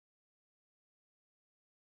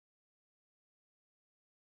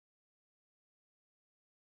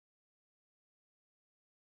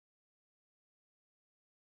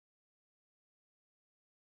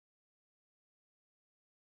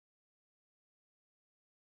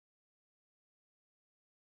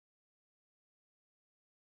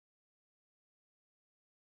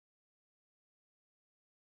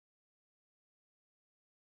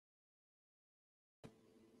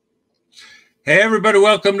Hey, everybody,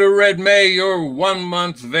 welcome to Red May, your 1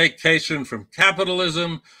 month vacation from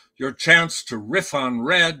capitalism, your chance to riff on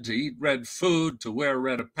red, to eat red food, to wear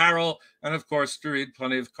red apparel, and of course, to read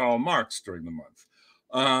plenty of Karl Marx during the month.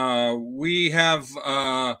 We have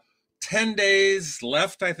 10 days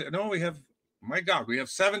left. We have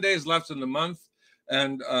 7 days left in the month,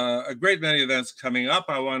 and a great many events coming up.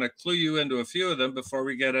 I want to clue you into a few of them before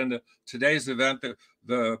we get into today's event,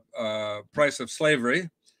 the price of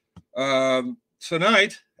slavery.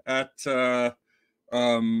 Tonight at the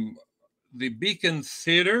Beacon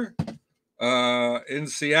Theater in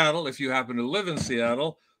Seattle, if you happen to live in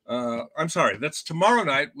Seattle. I'm sorry, that's tomorrow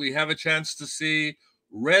night. We have a chance to see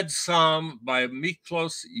Red Psalm by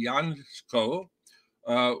Miklos Janško.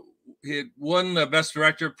 He won the Best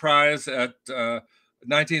Director prize at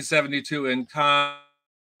 1972 in Cannes,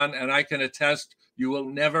 and I can attest you will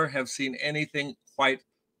never have seen anything quite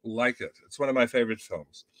like it. It's one of my favorite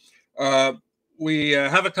films. We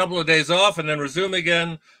have a couple of days off and then resume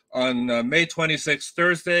again on May 26th,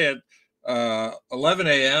 Thursday at 11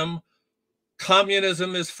 a.m.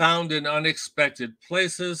 Communism is found in unexpected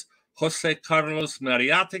places. Jose Carlos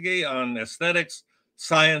Mariátegui on aesthetics,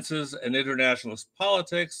 sciences, and internationalist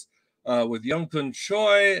politics, with Youngkun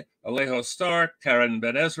Choi, Alejo Stark, Karen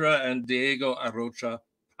Ben Ezra, and Diego Arocha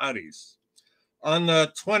Paris. On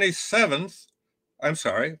the 27th,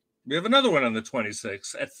 we have another one on the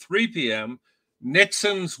 26th at 3 p.m.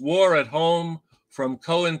 Nixon's War at Home, From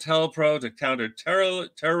COINTELPRO to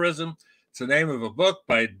Counterterrorism. It's the name of a book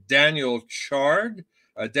by Daniel Chard.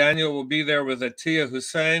 Daniel will be there with Atiya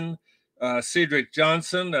Hussein, Cedric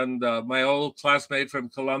Johnson, and my old classmate from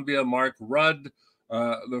Columbia, Mark Rudd,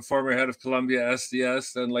 the former head of Columbia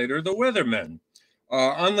SDS, and later the Weathermen.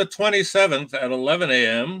 On the 27th at 11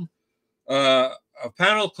 a.m., a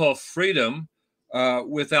panel called Freedom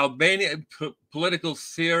with Albanian political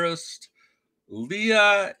theorist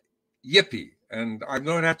Leah Yippie. And I'm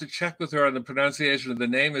going to have to check with her on the pronunciation of the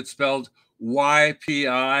name. It's spelled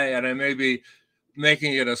Y-P-I, and I may be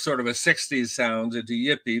making it a sort of a 60s sound into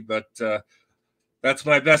Yippie, but that's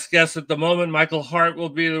my best guess at the moment. Michael Hart will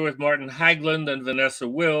be there with Martin Hagland and Vanessa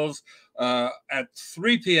Wills. At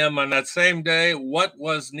 3 p.m. on that same day, What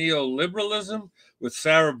Was Neoliberalism? With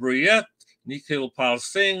Sarah Bruyette, Nikhil Pal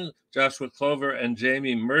Singh, Joshua Clover, and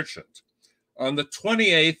Jamie Merchant. On the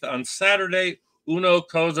 28th, on Saturday, Uno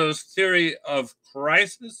Kozo's Theory of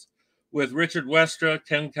Crisis with Richard Westra,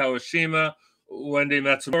 Ken Kawashima, Wendy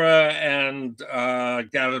Matsumura, and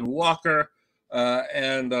Gavin Walker.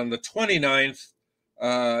 And on the 29th,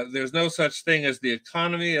 There's No Such Thing as the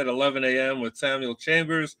Economy at 11 a.m. with Samuel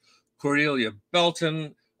Chambers, Cordelia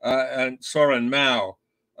Belton, and Soren Mao.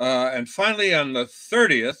 And finally, on the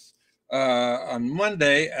 30th, on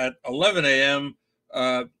Monday at 11 a.m.,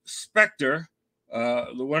 Spectre,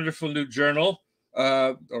 the wonderful new journal,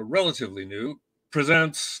 or relatively new,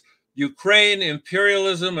 presents Ukraine,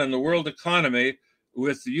 Imperialism, and the World Economy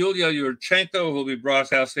with Yulia Yurchenko, who will be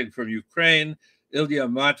broadcasting from Ukraine, Ilya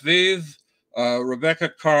Matveev, Rebecca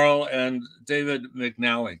Carl, and David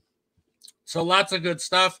McNally. So lots of good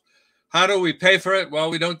stuff. How do we pay for it? Well,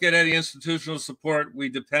 we don't get any institutional support. We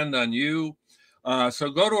depend on you. So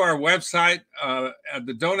go to our website. At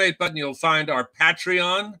the donate button, you'll find our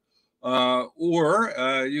Patreon,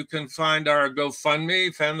 or you can find our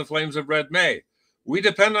GoFundMe, Fan the Flames of Red May. We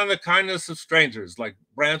depend on the kindness of strangers like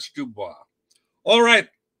Branch Dubois. All right,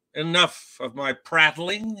 enough of my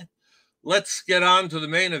prattling. Let's get on to the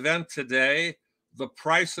main event today. The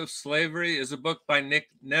Price of Slavery is a book by Nick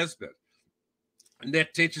Nesbitt.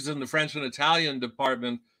 Nick teaches in the French and Italian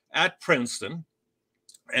department at Princeton,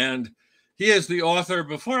 and he is the author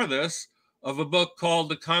before this of a book called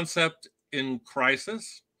The Concept in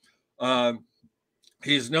Crisis.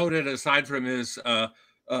 He's noted, aside from his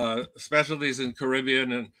specialties in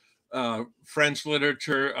Caribbean and French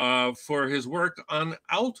literature, for his work on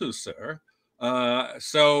Althusser.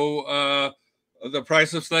 So The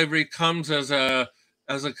Price of Slavery comes as a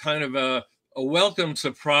kind of a welcome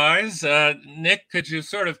surprise. Nick, could you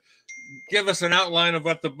sort of give us an outline of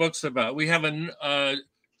what the book's about? We have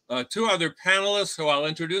two other panelists who I'll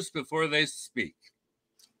introduce before they speak.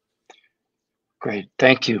 Great,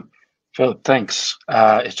 thank you, Philip. Thanks.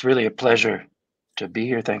 It's really a pleasure to be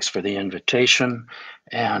here. Thanks for the invitation,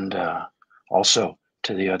 and also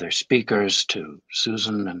to the other speakers, to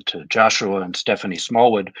Susan and to Joshua and Stephanie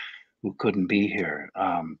Smallwood, who couldn't be here.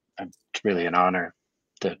 It's really an honor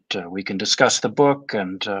that we can discuss the book,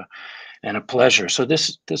 and a pleasure. So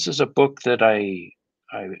this is a book that I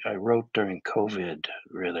wrote during COVID,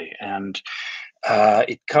 really, and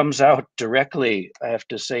it comes out directly. I have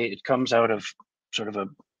to say, it comes out of sort of a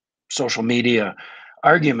social media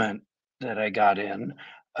argument that I got in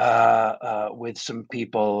with some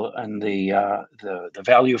people in the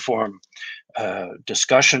value form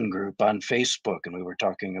discussion group on Facebook, and we were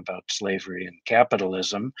talking about slavery and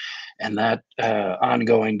capitalism, and that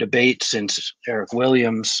ongoing debate since Eric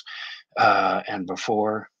Williams and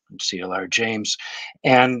before C.L.R. James,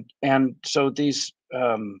 and so these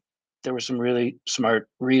there were some really smart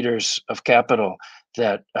readers of Capital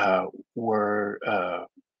that were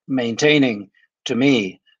maintaining to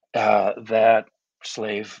me that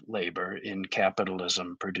slave labor in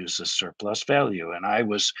capitalism produces surplus value, and I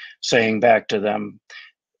was saying back to them,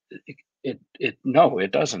 no,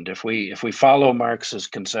 it doesn't. If we follow Marx's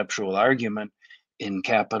conceptual argument in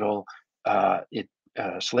Capital, it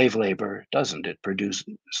slave labor doesn't.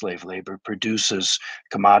 Slave labor produces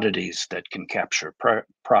commodities that can capture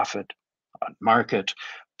profit on market,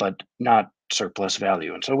 but not surplus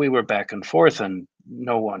value. And so we were back and forth, and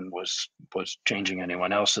no one was changing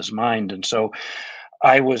anyone else's mind. And so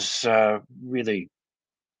I was really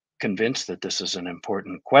convinced that this is an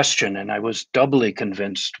important question, and I was doubly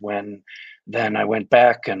convinced when then I went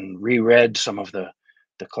back and reread some of the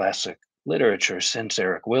classic literature since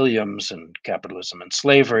Eric Williams and Capitalism and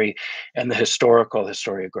Slavery, and the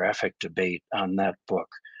historiographic debate on that book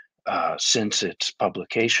since its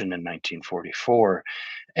publication in 1944.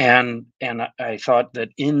 And I thought that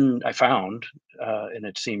I found, and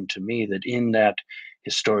it seemed to me that in that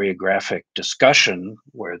historiographic discussion,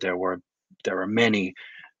 where there were many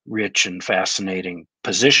rich and fascinating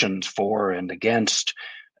positions for and against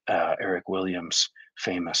Eric Williams'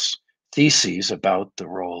 famous theses about the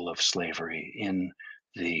role of slavery in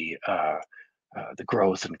the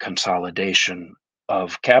growth and consolidation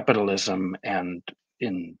of capitalism, and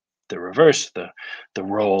in the reverse, the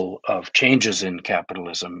role of changes in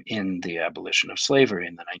capitalism in the abolition of slavery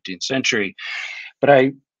in the 19th century. But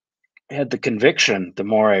I had the conviction, the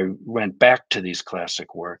more I went back to these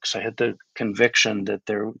classic works, I had the conviction that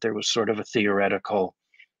there was sort of a theoretical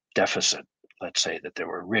deficit. Let's say that there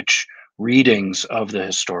were rich readings of the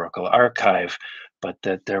historical archive, but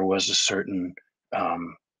that there was a certain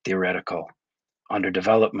theoretical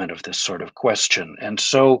underdevelopment of this sort of question. And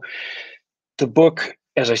so the book,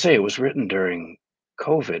 as I say, it was written during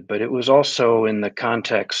COVID, but it was also in the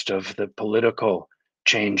context of the political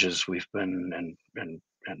changes we've been and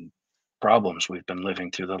problems we've been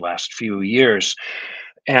living through the last few years.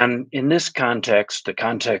 And in this context,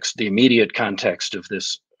 the immediate context of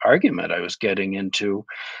this argument I was getting into,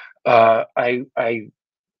 I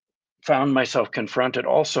found myself confronted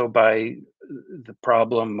also by the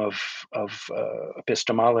problem of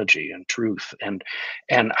epistemology and truth, and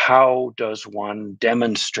how does one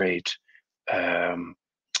demonstrate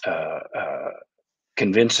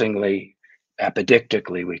convincingly,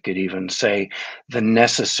 apodictically, we could even say, the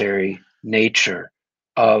necessary nature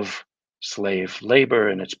of slave labor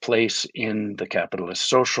and its place in the capitalist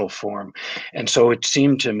social form. And so it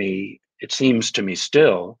seems to me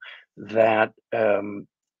still, that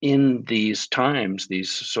in these times,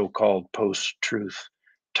 these so-called post-truth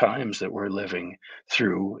times that we're living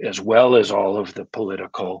through, as well as all of the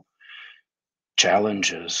political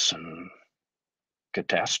challenges and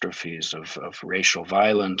catastrophes of racial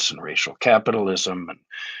violence and racial capitalism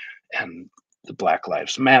and the Black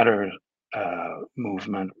Lives Matter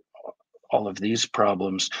movement, all of these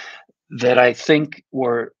problems, that I think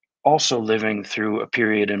we're also living through a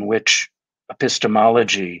period in which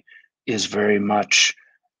epistemology is very much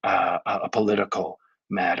a political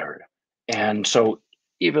matter. And so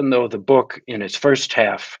even though the book in its first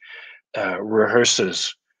half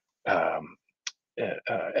rehearses at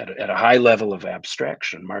a high level of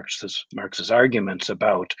abstraction Marx's arguments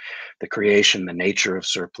about the creation, the nature of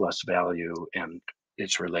surplus value, and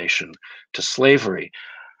its relation to slavery,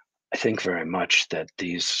 I think very much that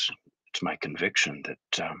it's my conviction that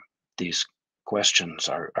these questions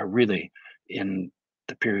are really, in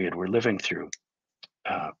the period we're living through,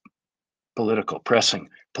 pressing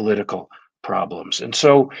political problems. And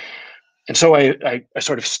so I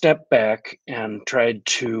sort of stepped back and tried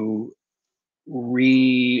to rethink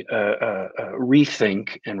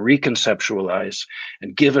and reconceptualize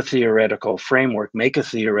and give a theoretical framework, make a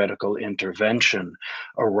theoretical intervention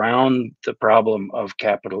around the problem of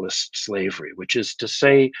capitalist slavery, which is to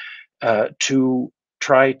say, to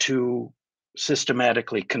try to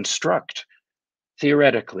systematically construct,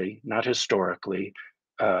 theoretically, not historically,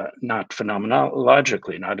 not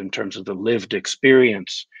phenomenologically, not in terms of the lived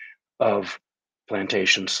experience of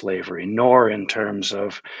plantation slavery, nor in terms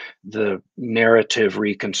of the narrative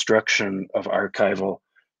reconstruction of archival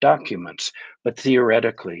documents, but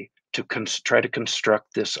theoretically to try to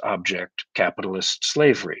construct this object, capitalist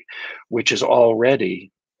slavery, which is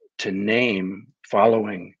already to name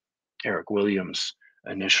following Eric Williams'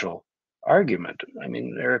 initial argument. I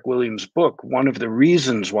mean, Eric Williams' book, one of the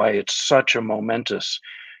reasons why it's such a momentous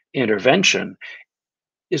intervention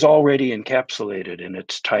is already encapsulated in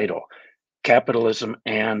its title, Capitalism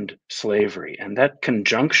and Slavery. And that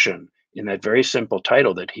conjunction in that very simple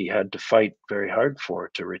title that he had to fight very hard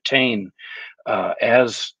for to retain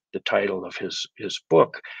as the title of his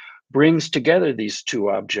book brings together these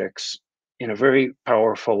two objects in a very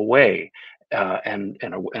powerful way, and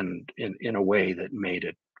in a way that made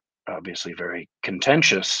it obviously very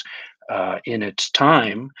contentious in its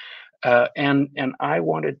time. And I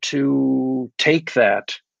wanted to take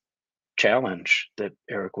that challenge that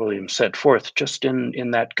Eric Williams set forth just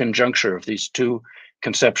in that conjuncture of these two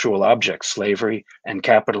conceptual objects, slavery and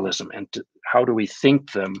capitalism, and how do we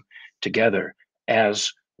think them together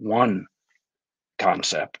as one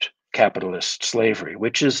concept, capitalist slavery,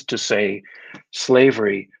 which is to say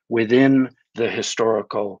slavery within the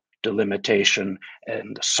historical delimitation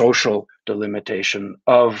and the social delimitation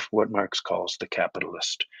of what Marx calls the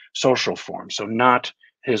capitalist social form. So not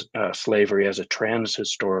his slavery as a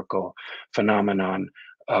trans-historical phenomenon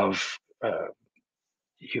of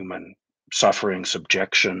human suffering,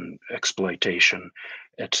 subjection, exploitation,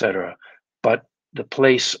 etc., but the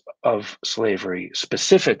place of slavery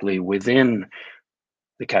specifically within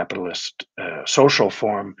the capitalist social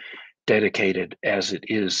form, dedicated as it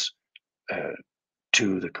is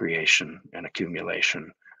to the creation and accumulation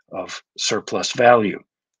of surplus value.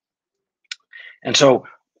 And so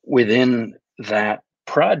within that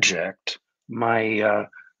project, the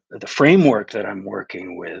framework that I'm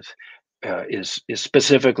working with is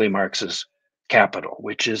specifically Marx's Capital,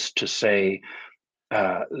 which is to say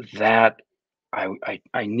that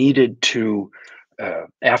I needed to,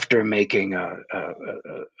 after making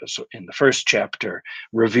in the first chapter,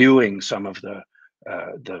 reviewing some of the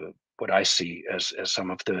what I see as some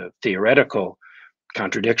of the theoretical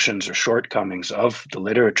contradictions or shortcomings of the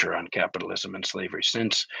literature on capitalism and slavery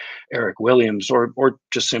since Eric Williams, or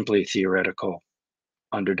just simply theoretical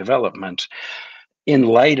underdevelopment. In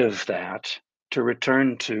light of that, to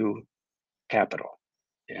return to Capital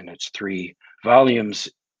in its 3 volumes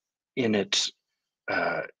in its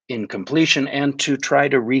incompletion, and to try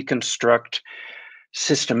to reconstruct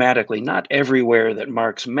systematically, not everywhere that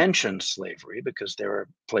Marx mentions slavery, because there are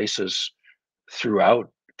places throughout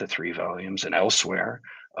the 3 volumes and elsewhere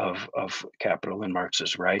of Capital in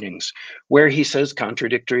Marx's writings where he says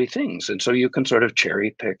contradictory things. And so you can sort of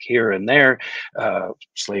cherry pick here and there.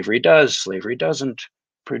 Slavery does, slavery doesn't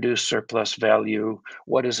produce surplus value.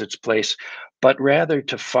 What is its place? But rather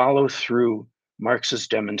to follow through Marx's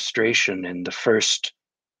demonstration in the first,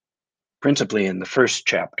 principally in the first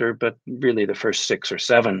chapter, but really the first 6 or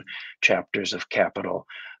 7 chapters of Capital,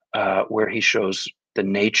 where he shows the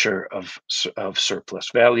nature of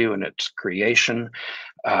surplus value and its creation,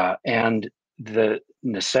 and the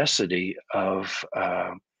necessity of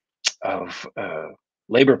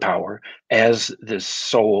labor power as the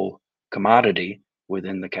sole commodity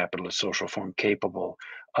within the capitalist social form capable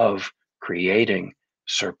of creating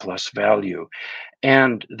surplus value.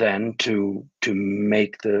 And then to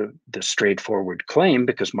make the straightforward claim,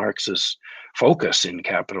 because Marx's focus in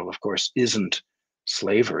Capital, of course, isn't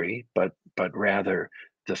slavery, but rather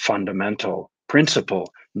the fundamental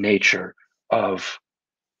principal nature of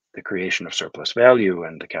the creation of surplus value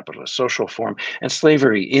and the capitalist social form. And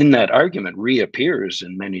slavery in that argument reappears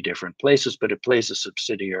in many different places, but it plays a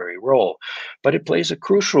subsidiary role. But it plays a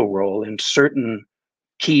crucial role in certain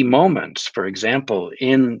key moments. For example,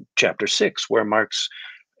 in chapter 6, where Marx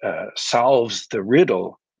solves the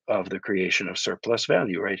riddle of the creation of surplus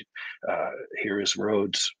value, right? Here is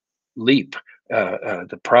Rhodes' leap,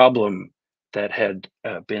 the problem that had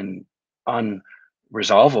been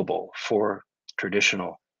unresolvable for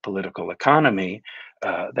traditional political economy,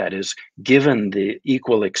 that is, given the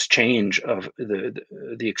equal exchange of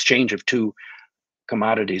the exchange of 2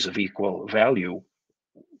 commodities of equal value,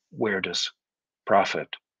 where does profit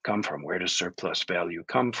come from? Where does surplus value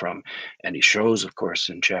come from? And he shows, of course,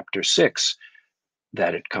 in chapter 6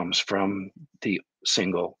 that it comes from the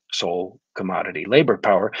single sole commodity, labor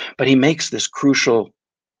power. But he makes this crucial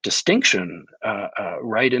distinction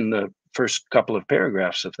right in the first couple of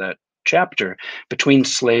paragraphs of that chapter between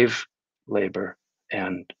slave labor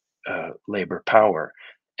and labor power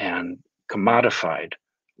and commodified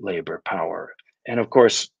labor power. And of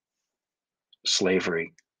course,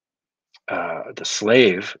 slavery, the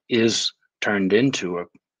slave is turned into a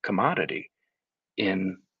commodity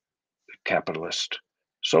in capitalist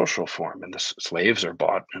social form, and the slaves are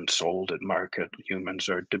bought and sold at market. Humans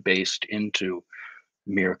are debased into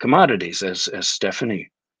mere commodities, as Stephanie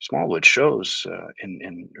Smallwood shows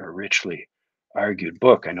in a richly argued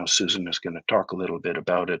book. I know Susan is going to talk a little bit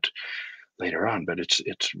about it later on, but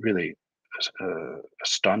it's really a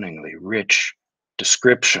stunningly rich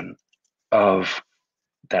description of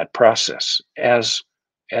that process as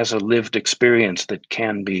a lived experience that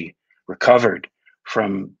can be recovered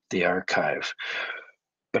from the archive.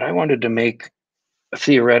 But I wanted to make a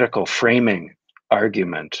theoretical framing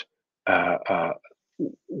argument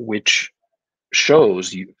which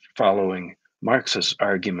shows, you following Marx's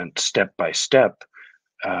argument step by step,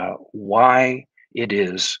 why it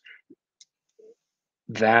is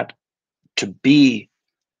that to be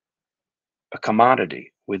a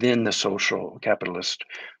commodity within the social capitalist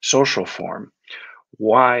social form,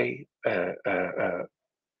 why a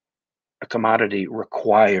commodity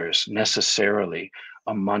requires necessarily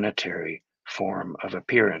a monetary form of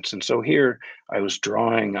appearance. And so here I was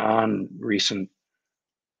drawing on recent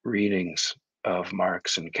readings of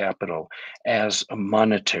Marx and Capital as a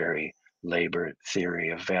monetary labor theory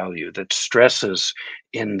of value that stresses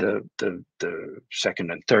in the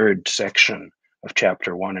second and third section of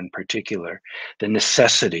chapter 1 in particular the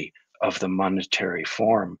necessity of the monetary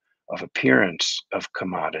form of appearance of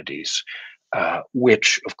commodities,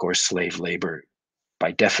 which of course slave labor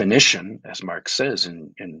by definition, as Marx says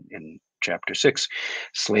in chapter 6,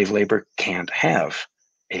 slave labor can't have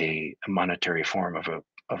a monetary form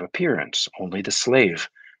of appearance. Only the slave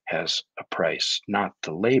has a price, not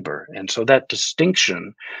the labor. And so that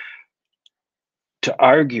distinction, to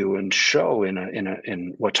argue and show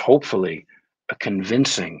in what's hopefully a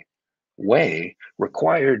convincing way,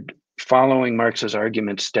 required following Marx's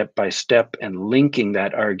argument step by step and linking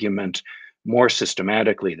that argument more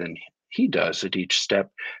systematically than he does at each step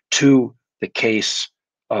to the case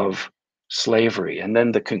of slavery. And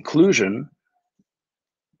then the conclusion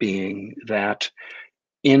being that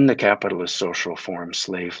in the capitalist social form,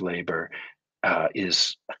 slave labor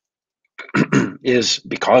is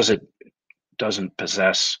because it doesn't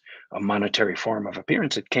possess a monetary form of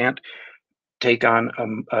appearance, it can't take on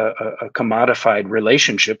a commodified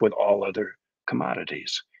relationship with all other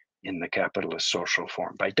commodities in the capitalist social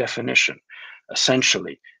form, by definition,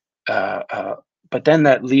 essentially. But then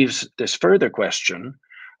that leaves this further question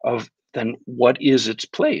of then what is its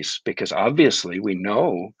place? Because obviously we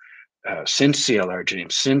know since C.L.R.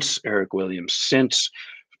 James, since Eric Williams, since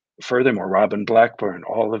furthermore Robin Blackburn,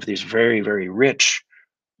 all of these very, very rich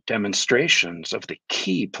demonstrations of the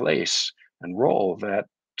key place and role that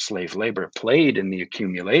slave labor played in the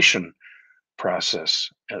accumulation process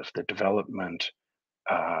of the development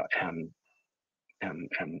and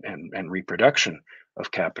reproduction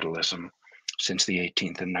of capitalism since the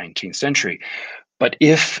 18th and 19th century. But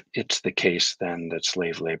if it's the case then that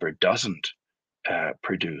slave labor doesn't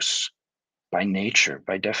produce by nature,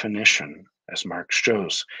 by definition, as Marx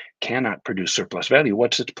shows, cannot produce surplus value,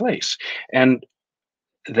 what's its place? And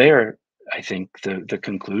there, I think the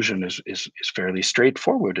conclusion is fairly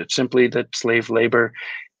straightforward. It's simply that slave labor,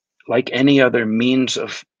 like any other means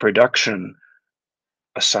of production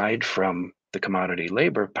aside from the commodity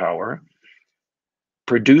labor power,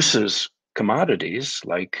 produces commodities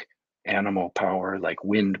like animal power, like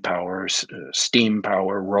wind power, steam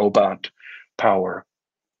power, robot power,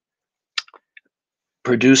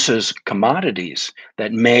 produces commodities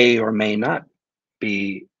that may or may not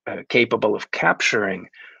be capable of capturing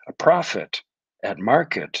a profit at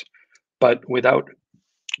market, but without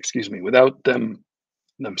them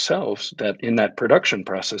themselves, that in that production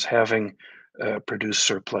process having produced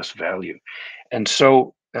surplus value. And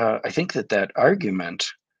so I think that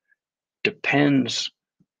argument depends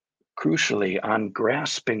crucially on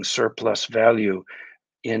grasping surplus value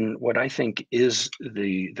in what I think is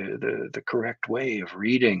the correct way of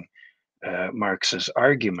reading Marx's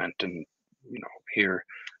argument. And here,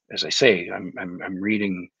 as I say, I'm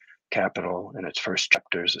reading Capital in its first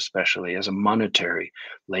chapters, especially as a monetary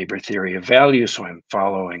labor theory of value. So I'm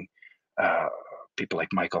following people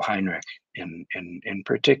like Michael Heinrich in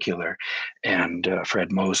particular, and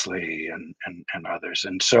Fred Mosley and others.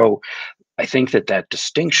 And so I think that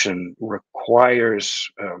distinction requires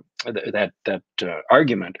that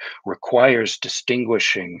argument requires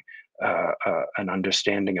distinguishing an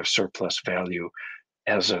understanding of surplus value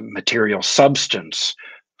as a material substance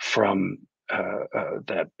from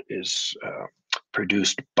that is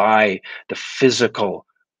produced by the physical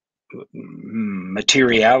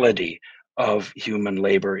materiality of human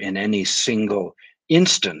labor in any single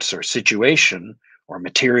instance or situation or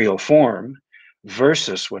material form,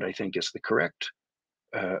 versus what I think is the correct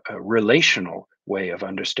relational way of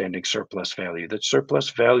understanding surplus value. That surplus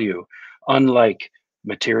value, unlike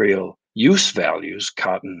material use values,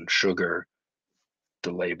 cotton, sugar,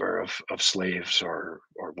 the labor of slaves or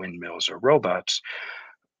windmills or robots,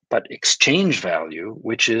 but exchange value,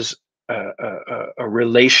 which is a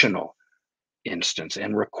relational instance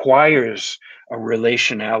and requires a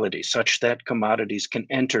relationality such that commodities can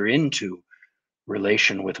enter into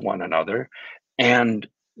relation with one another, and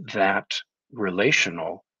that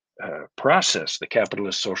relational process, the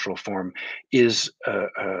capitalist social form, is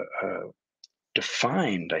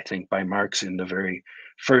defined, I think, by Marx in the very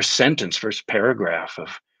first sentence, first paragraph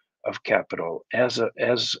of Capital, as a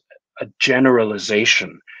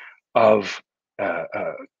generalization of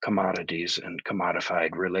commodities and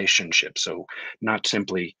commodified relationships. So not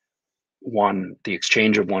simply the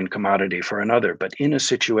exchange of one commodity for another, but in a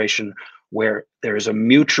situation where there is a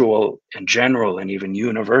mutual and general and even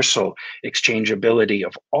universal exchangeability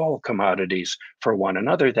of all commodities for one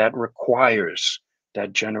another, that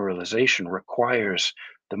generalization requires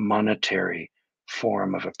the monetary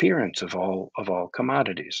form of appearance of all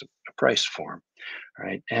commodities, a price form,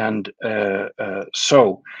 right? And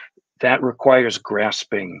so that requires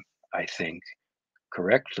grasping, I think,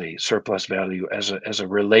 correctly, surplus value as a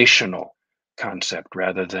relational concept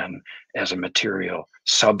rather than as a material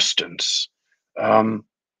substance. And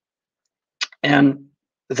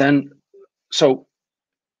then, so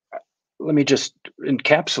let me just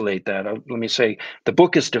encapsulate that. Let me say the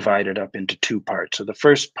book is divided up into two parts. So the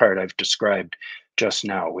first part I've described just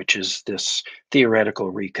now, which is this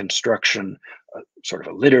theoretical reconstruction, sort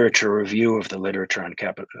of a literature review of the literature on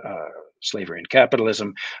slavery and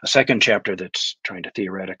capitalism. A second chapter that's trying to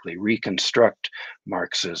theoretically reconstruct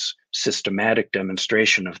Marx's systematic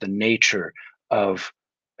demonstration of the nature of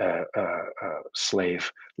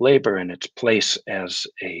slave labor and its place as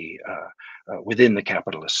within the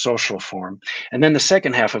capitalist social form. And then the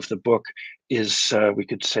second half of the book is, we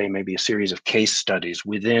could say, maybe a series of case studies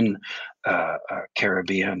within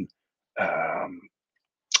Caribbean,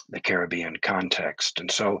 the Caribbean context.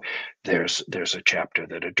 And so there's a chapter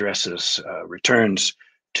that addresses, returns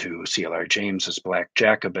to C.L.R. James's Black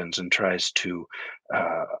Jacobins and tries to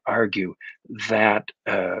argue that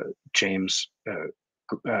James,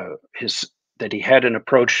 that he had an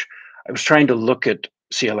approach. I was trying to look at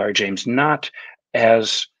C.L.R. James not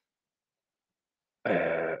as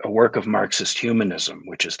a work of Marxist humanism,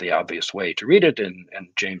 which is the obvious way to read it, and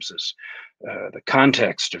James's the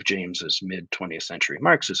context of James's mid-20th century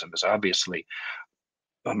Marxism is obviously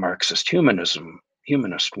a Marxist humanist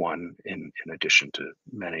one, in addition to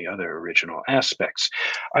many other original aspects.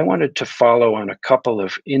 I wanted to follow on a couple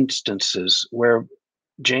of instances where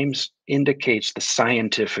James indicates the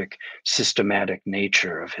scientific, systematic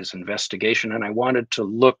nature of his investigation, and I wanted to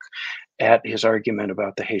look at his argument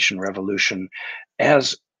about the Haitian Revolution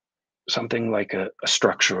as something like a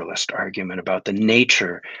structuralist argument about the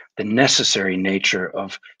necessary nature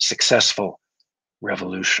of successful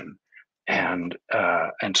revolution. And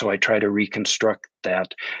so I try to reconstruct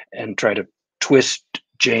that and try to twist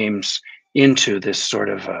James into this sort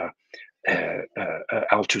of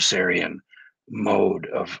Althusserian mode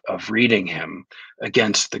of reading him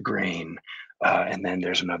against the grain. And then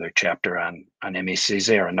there's another chapter on Aimé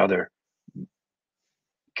Césaire, another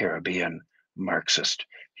Caribbean Marxist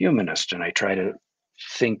humanist, and I try to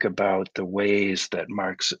think about the ways that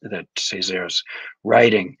Césaire's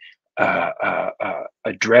writing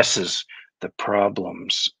addresses the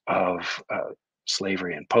problems of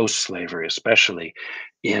slavery and post-slavery, especially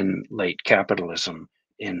in late capitalism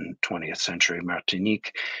in 20th century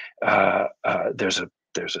Martinique. There's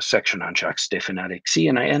a section on Jacques Stephen Alexis,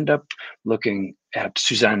 and I end up looking at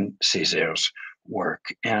Suzanne Césaire's work.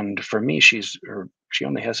 And for me, she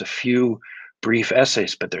only has a few brief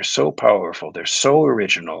essays, but they're so powerful, they're so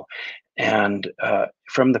original. And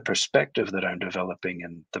from the perspective that I'm developing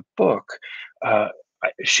in the book,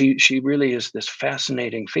 she really is this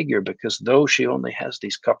fascinating figure, because though she only has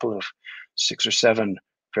these couple of 6 or 7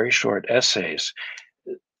 very short essays,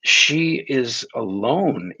 she is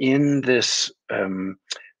alone in this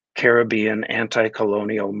Caribbean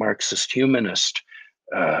anti-colonial Marxist humanist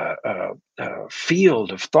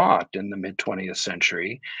field of thought in the mid-20th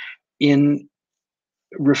century, in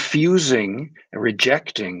refusing and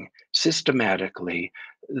rejecting systematically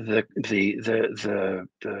the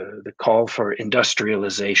call for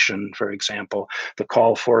industrialization, for example, the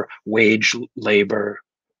call for wage labor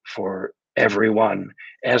for everyone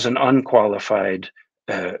as an unqualified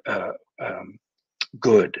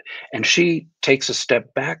good. And she takes a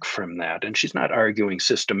step back from that, and she's not arguing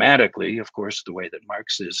systematically, of course, the way that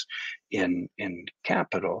Marx is in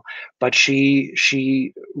Capital, but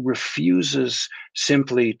she refuses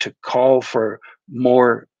simply to call for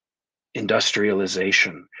more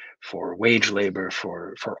industrialization, for wage labor,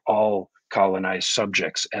 for all colonized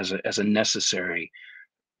subjects as a necessary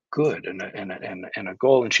good and a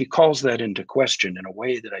goal. And she calls that into question in a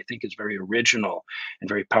way that I think is very original and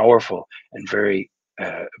very powerful and very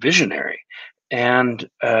visionary. And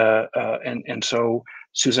so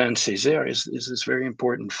Suzanne Césaire is this very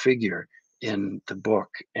important figure in the book.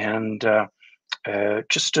 And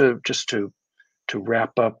just to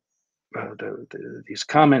wrap up these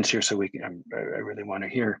comments here, so I really want to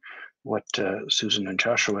hear what Susan and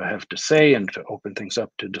Joshua have to say and to open things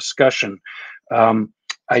up to discussion.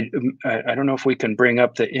 I don't know if we can bring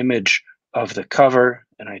up the image of the cover,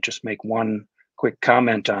 and I just make one quick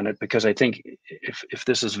comment on it, because I think if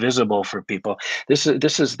this is visible for people, this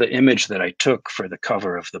is the image that I took for the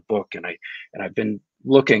cover of the book, and I've been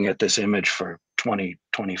looking at this image for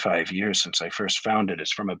 25 years since I first found it.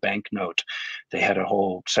 It's from a banknote. They had a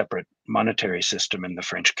whole separate monetary system in the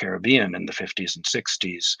French Caribbean in the 50s and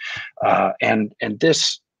 60s, and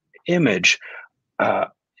this image,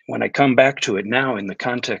 when I come back to it now in the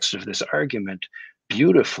context of this argument,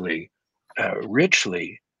 beautifully,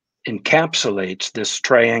 richly encapsulates this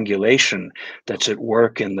triangulation that's at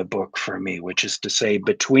work in the book for me, which is to say,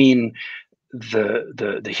 between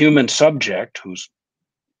the human subject, who's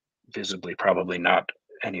visibly probably not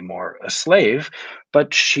anymore a slave,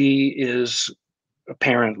 but she is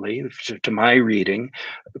apparently, to my reading,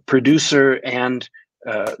 producer and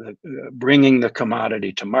bringing the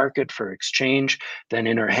commodity to market for exchange, then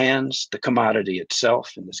in her hands, the commodity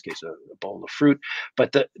itself, in this case, a bowl of fruit.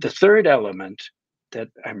 But the third element that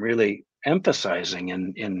I'm really emphasizing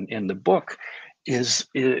in the book is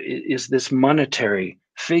this monetary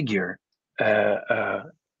figure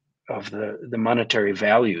of the monetary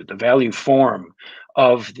value, the value form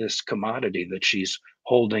of this commodity that she's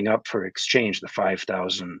holding up for exchange, the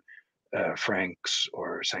 5,000 francs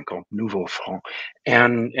or 50 nouveaux francs.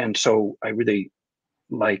 And so I really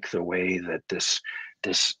like the way that this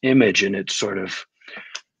image, in its sort of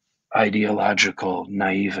ideological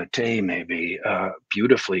naivete, maybe,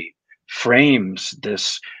 beautifully frames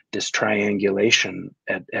this triangulation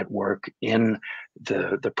at work in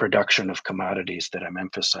the production of commodities that I'm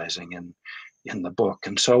emphasizing in the book.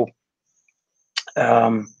 And so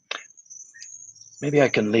maybe I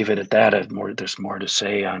can leave it at that. There's more to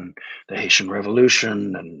say on the Haitian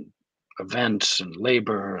Revolution and events and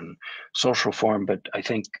labor and social form, but I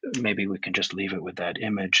think maybe we can just leave it with that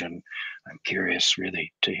image. And I'm curious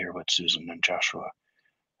really to hear what Susan and Joshua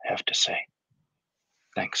have to say.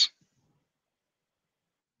 Thanks.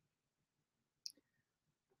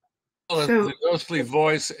 Well, the ghostly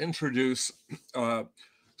voice introduce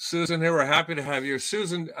Susan here. We're happy to have you.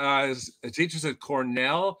 Susan teaches at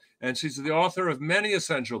Cornell, and she's the author of many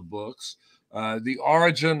essential books. The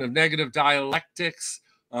Origin of Negative Dialectics,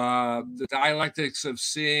 the Dialectics of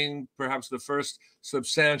Seeing, perhaps the first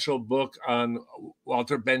substantial book on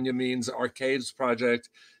Walter Benjamin's Arcades project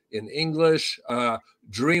in English,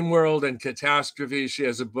 Dream World and Catastrophe. She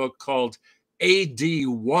has a book called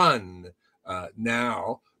AD1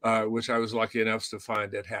 now, which I was lucky enough to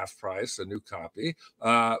find at half price, a new copy.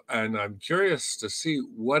 And I'm curious to see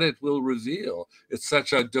what it will reveal. It's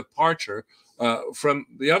such a departure from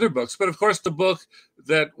the other books. But of course, the book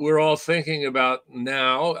that we're all thinking about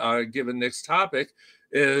now, given Nick's topic,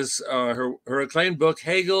 is her acclaimed book,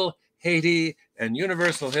 Hegel, Haiti, and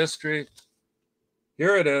Universal History.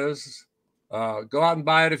 Here it is. Go out and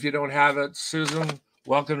buy it if you don't have it. Susan,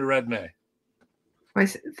 welcome to Red May.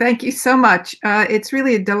 Thank you so much. It's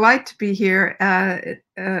really a delight to be here.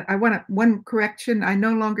 I want one correction. I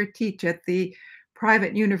no longer teach at the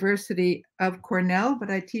private University of Cornell, but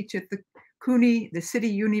I teach at the CUNY, the City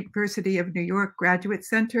University of New York Graduate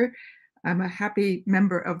Center. I'm a happy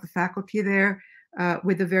member of the faculty there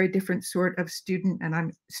with a very different sort of student, and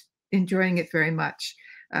I'm enjoying it very much.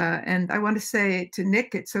 And I want to say to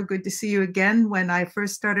Nick, it's so good to see you again. When I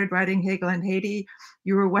first started writing Hegel and Haiti,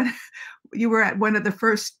 you were at one of the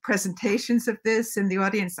first presentations of this in the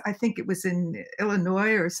audience. I think it was in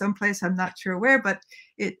Illinois or someplace, I'm not sure where, but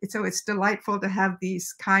so it's delightful to have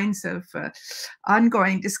these kinds of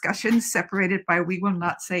ongoing discussions separated by we will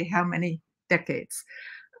not say how many decades.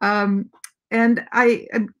 And I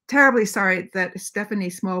am terribly sorry that Stephanie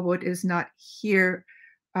Smallwood is not here.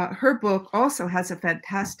 Her book also has a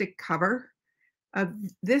fantastic cover.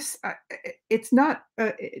 This, it's not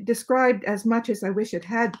described as much as I wish it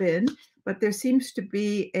had been, but there seems to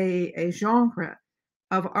be a genre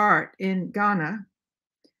of art in Ghana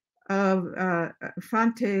of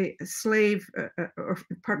Fante slave,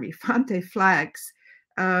 Fante flags.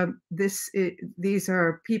 These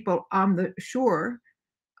are people on the shore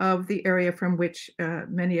of the area from which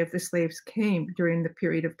many of the slaves came during the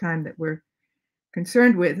period of time that we're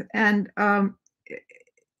concerned with. And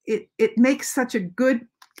it makes such a good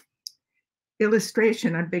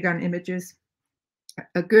illustration. I'm big on images.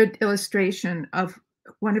 A good illustration of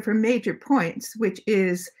one of her major points, which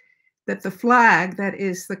is that the flag, that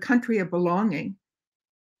is the country of belonging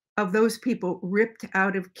of those people ripped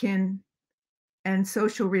out of kin and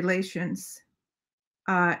social relations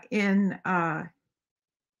in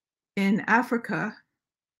Africa,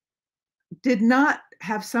 did not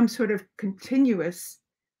have some sort of continuous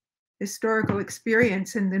historical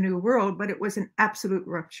experience in the New World, but it was an absolute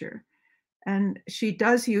rupture. And she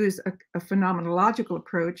does use a phenomenological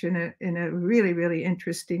approach in a really, really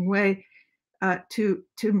interesting way to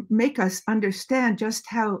make us understand just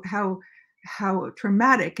how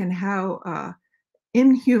traumatic and how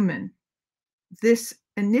inhuman this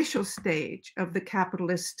initial stage of the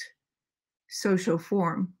capitalist social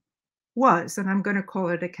form was. And I'm going to call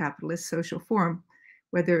it a capitalist social form,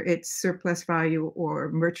 whether it's surplus value or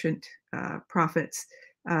merchant profits,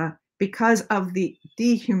 because of the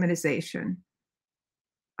dehumanization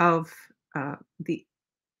of the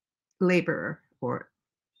laborer or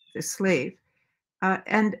the slave.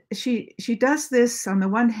 And she does this on the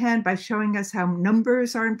one hand by showing us how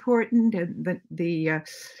numbers are important, and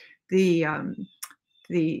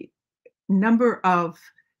the number of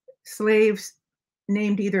slaves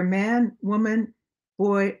named either man, woman,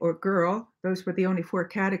 boy, or girl. Those were the only 4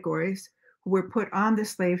 categories who were put on the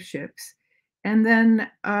slave ships. And then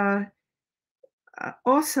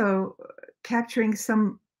also capturing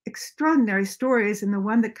some extraordinary stories. And the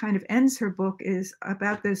one that kind of ends her book is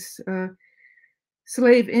about this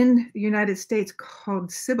slave in the United States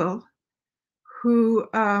called Sybil, who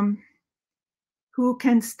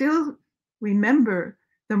can still remember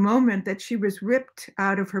the moment that she was ripped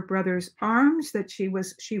out of her brother's arms, that she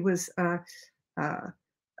was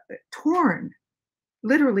torn,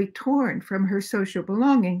 literally torn from her social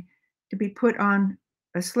belonging to be put on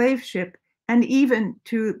a slave ship. And even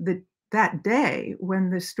to that day when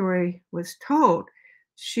the story was told,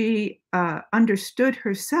 she understood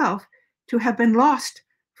herself to have been lost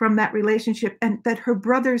from that relationship, and that her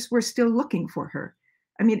brothers were still looking for her.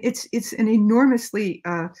 I mean, it's an enormously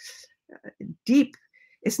deep,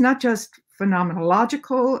 it's not just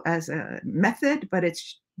phenomenological as a method, but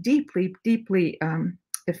it's deeply, deeply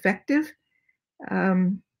effective.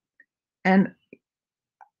 And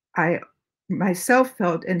I myself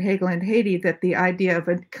felt in Hegel and Haiti that the idea of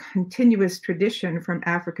a continuous tradition from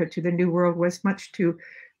Africa to the New World was much too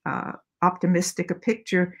optimistic a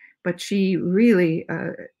picture, but she really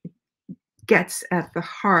gets at the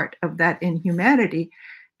heart of that inhumanity.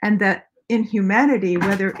 And that inhumanity,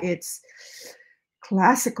 whether it's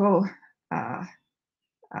classical,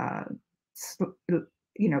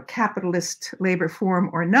 capitalist labor form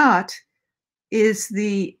or not, is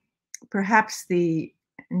perhaps the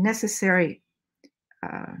necessary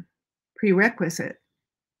prerequisite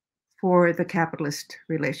for the capitalist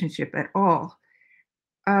relationship at all.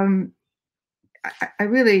 I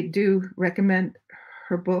really do recommend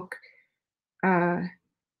her book.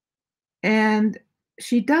 And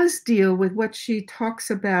she does deal with what she talks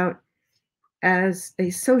about as a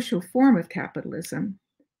social form of capitalism.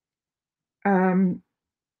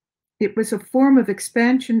 It was a form of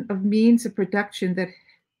expansion of means of production that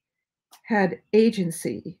had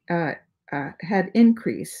agency, had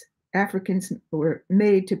increase. Africans were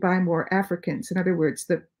made to buy more Africans. In other words,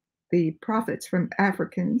 the profits from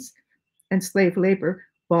Africans and slave labor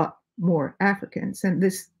bought more Africans. And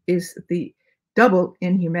this is the double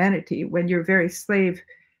inhumanity when your very slave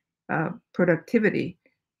productivity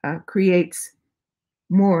creates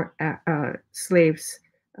more slaves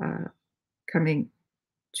coming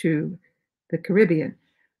to the Caribbean.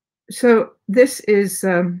 So this is,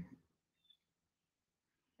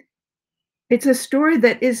 it's a story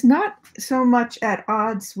that is not so much at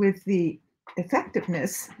odds with the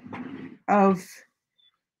effectiveness of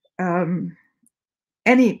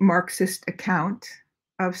any Marxist account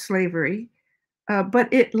of slavery,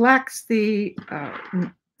 but it lacks the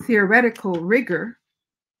theoretical rigor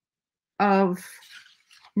of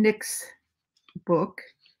Nick's book.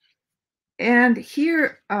 And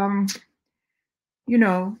here,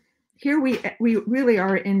 here we really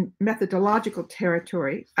are in methodological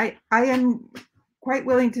territory. I am quite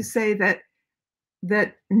willing to say that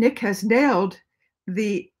Nick has nailed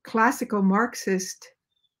the classical Marxist,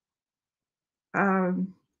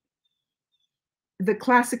 I'm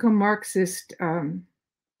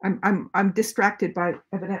distracted by,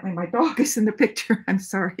 evidently my dog is in the picture. I'm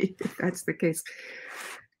sorry if that's the case.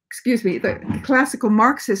 Excuse me. The classical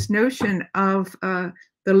Marxist notion of the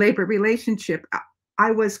labor relationship. I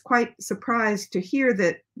was quite surprised to hear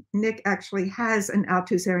that Nick actually has an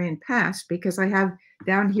Althusserian past, because I have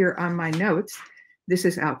down here on my notes, this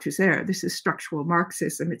is Althusser, this is structural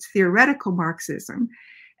Marxism, it's theoretical Marxism.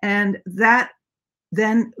 And that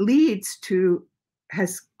then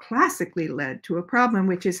has classically led to a problem,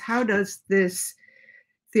 which is, how does this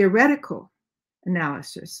theoretical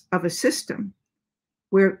analysis of a system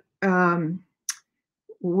where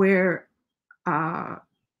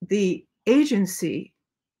the agency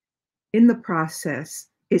in the process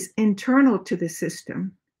is internal to the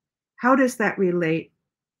system, how does that relate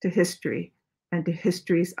to history and to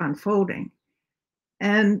history's unfolding?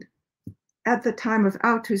 And at the time of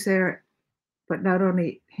Althusser, but not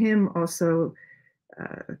only him, also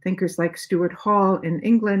thinkers like Stuart Hall in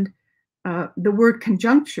England, the word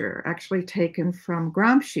conjuncture, actually taken from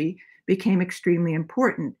Gramsci, became extremely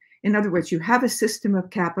important. In other words, you have a system of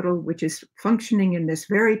capital which is functioning in this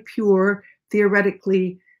very pure,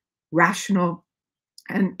 theoretically rational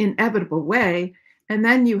and inevitable way. And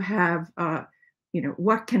then you have,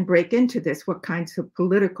 what can break into this? What kinds of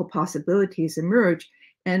political possibilities emerge?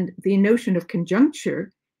 And the notion of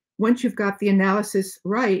conjuncture, once you've got the analysis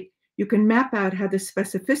right, you can map out how the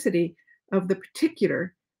specificity of the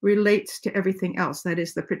particular relates to everything else. That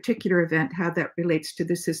is, the particular event, how that relates to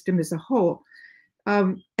the system as a whole.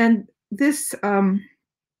 And this,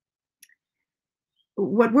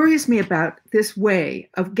 what worries me about this way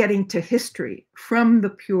of getting to history from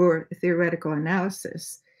the pure theoretical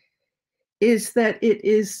analysis is that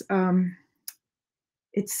it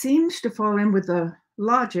seems to fall in with a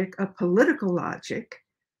political logic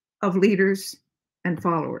of leaders and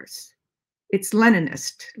followers. It's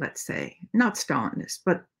Leninist, let's say, not Stalinist,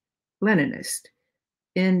 but Leninist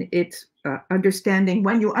in its understanding.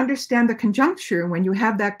 When you understand the conjuncture, when you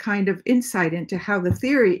have that kind of insight into how the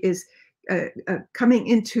theory is coming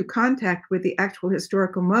into contact with the actual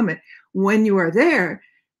historical moment, when you are there,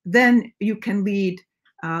 then you can lead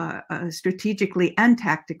strategically and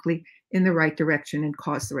tactically in the right direction and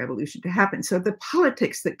cause the revolution to happen. So the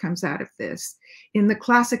politics that comes out of this in the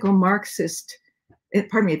classical Marxist,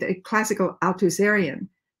 the classical Althusserian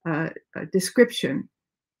description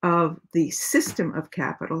of the system of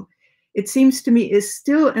capital, it seems to me is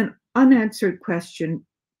still an unanswered question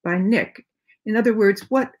by Nick. In other words,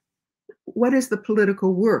 what is the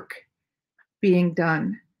political work being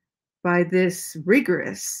done by this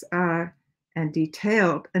rigorous and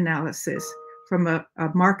detailed analysis from a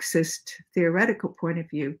Marxist theoretical point of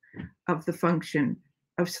view of the function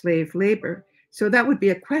of slave labor? So that would be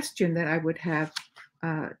a question that I would have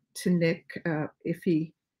to Nick if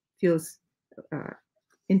he feels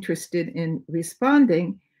interested in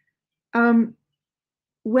responding.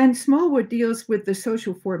 When Smallwood deals with the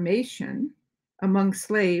social formation among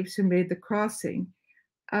slaves who made the crossing,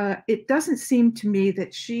 it doesn't seem to me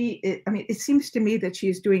that it seems to me that she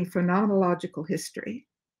is doing phenomenological history.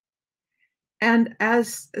 And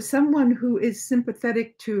as someone who is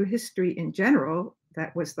sympathetic to history in general,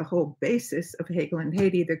 that was the whole basis of Hegel and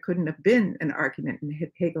Haiti. There couldn't have been an argument in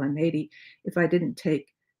Hegel and Haiti if I didn't take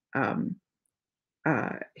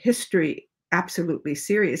history absolutely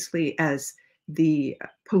seriously as the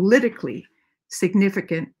politically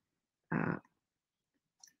significant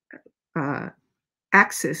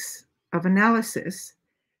axis of analysis.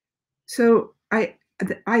 So I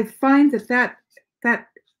find that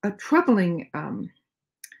a troubling.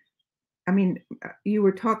 You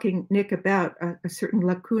were talking, Nick, about a certain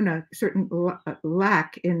lacuna, certain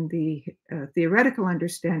lack in the theoretical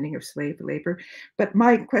understanding of slave labor. But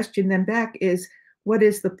my question then back is, what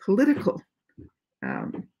is the political?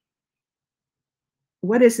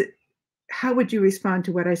 What is it? How would you respond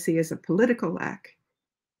to what I see as a political lack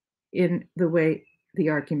in the way the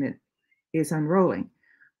argument is unrolling?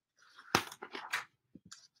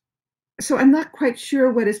 So I'm not quite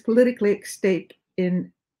sure what is politically at stake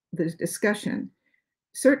in the discussion.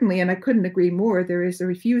 Certainly, and I couldn't agree more, there is a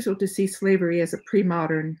refusal to see slavery as a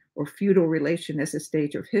pre-modern or feudal relation as a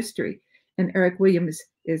stage of history. And Eric Williams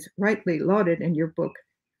is rightly lauded in your book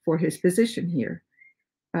for his position here,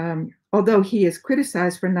 although he is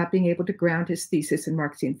criticized for not being able to ground his thesis in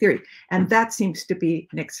Marxian theory. And that seems to be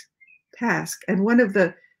Nick's task. And one of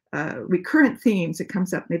the recurrent themes that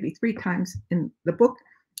comes up maybe 3 times in the book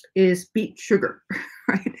is beet sugar,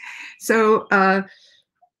 right? So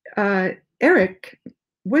Eric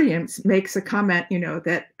Williams makes a comment,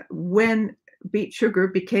 that when beet sugar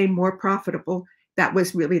became more profitable, that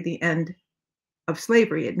was really the end of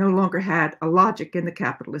slavery. It no longer had a logic in the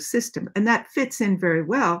capitalist system. And that fits in very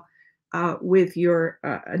well with your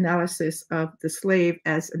analysis of the slave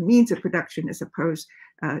as a means of production as opposed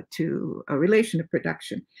to a relation of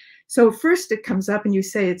production. So first it comes up and you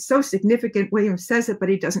say it's so significant, William says it, but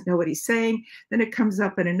he doesn't know what he's saying. Then it comes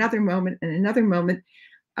up at another moment and another moment.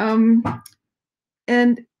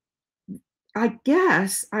 And I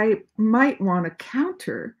guess I might want to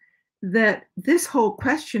counter that this whole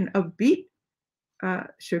question of beet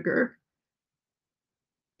sugar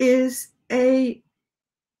is a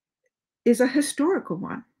historical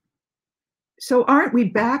one. So aren't we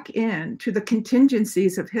back into the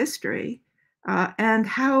contingencies of history and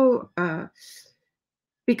how,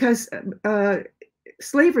 because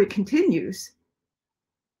slavery continues,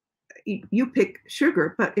 you pick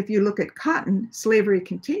sugar, but if you look at cotton, slavery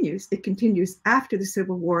continues. It continues after the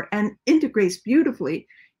Civil War and integrates beautifully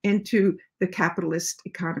into the capitalist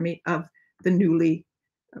economy of the newly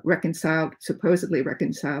reconciled, supposedly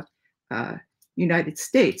reconciled United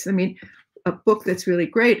States. I mean, a book that's really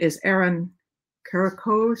great is Aaron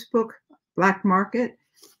Caraco's book, Black Market,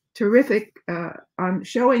 terrific on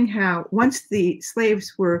showing how once the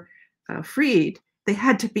slaves were freed, they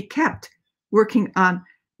had to be kept working on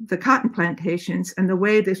the cotton plantations. And the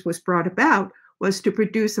way this was brought about was to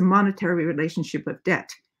produce a monetary relationship of debt.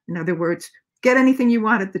 In other words, get anything you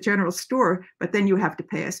want at the general store, but then you have to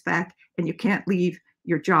pay us back, and you can't leave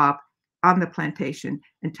your job on the plantation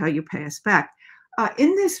until you pay us back.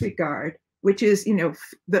 In this regard, which is, you know,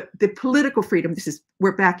 the political freedom,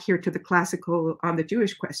 we're back here to the classical on the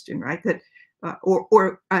Jewish question, right? That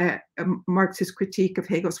or Marx's critique of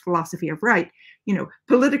Hegel's philosophy of right. You know,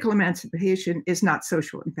 political emancipation is not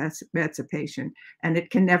social emancipation, and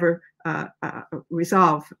it can never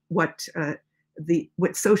resolve what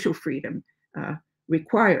social freedom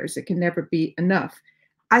requires. It can never be enough.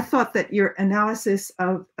 I thought that your analysis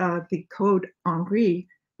of the Code Henri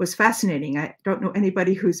was fascinating. I don't know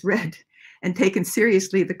anybody who's read and taken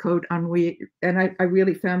seriously the Code Henri, and I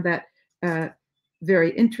really found that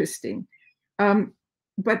very interesting.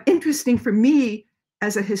 But interesting for me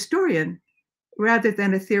as a historian rather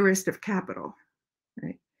than a theorist of capital,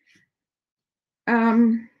 right?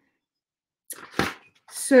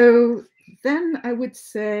 So then I would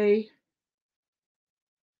say,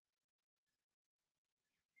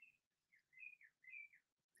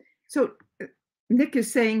 so Nick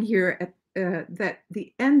is saying here that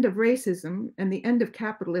the end of racism and the end of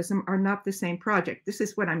capitalism are not the same project. This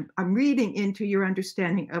is what I'm reading into your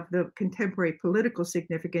understanding of the contemporary political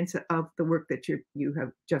significance of the work that you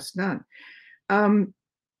have just done. And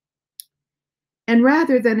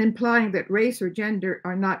rather than implying that race or gender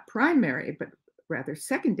are not primary, but rather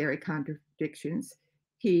secondary contradictions,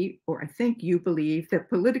 he, or I think you, believe that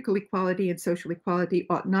political equality and social equality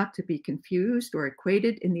ought not to be confused or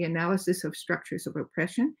equated in the analysis of structures of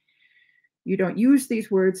oppression. You don't use these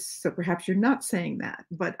words, so perhaps you're not saying that.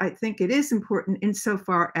 But I think it is important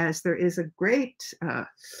insofar as there is a great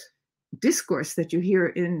discourse that you hear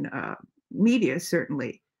in media,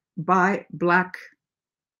 certainly, by Black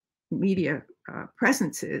media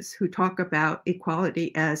presences who talk about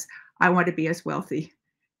equality as, I want to be as wealthy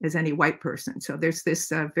as any white person. So there's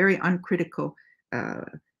this very uncritical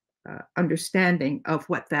understanding of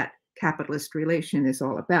what that capitalist relation is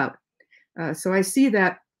all about. So I see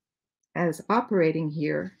that as operating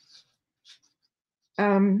here.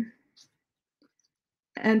 And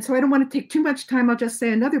so I don't want to take too much time. I'll just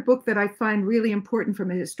say another book that I find really important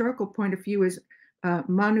from a historical point of view is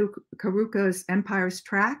Manu Karuka's Empire's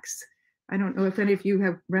Tracks. I don't know if any of you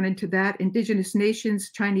have run into that. Indigenous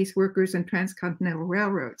Nations, Chinese Workers, and Transcontinental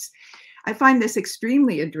Railroads. I find this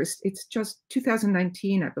extremely interesting. It's just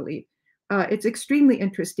 2019, I believe. It's extremely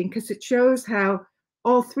interesting because it shows how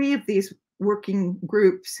all three of these working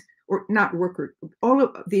groups, or not worker, all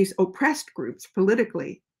of these oppressed groups,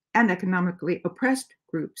 politically and economically oppressed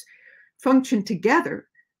groups, function together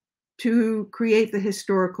to create the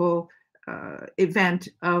historical event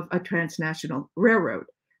of a transnational railroad.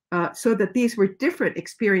 So that these were different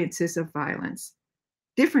experiences of violence,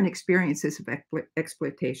 different experiences of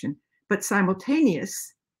exploitation, but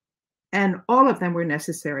simultaneous, and all of them were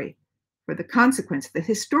necessary for the consequence, the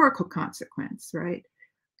historical consequence, right?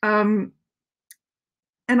 And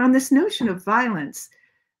on this notion of violence,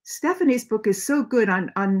 Stephanie's book is so good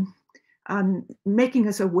on making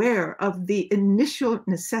us aware of the initial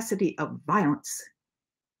necessity of violence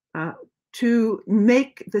to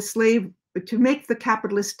make the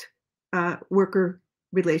capitalist worker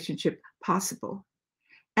relationship possible.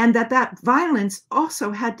 And that violence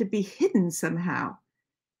also had to be hidden somehow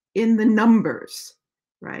in the numbers,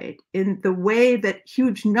 right? In the way that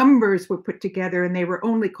huge numbers were put together and they were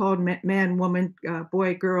only called man, woman,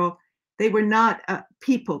 boy, girl. They were not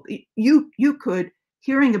people. You could,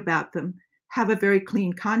 hearing about them, have a very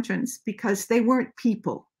clean conscience because they weren't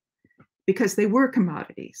people, because they were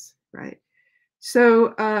commodities, right?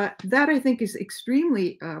 So that I think is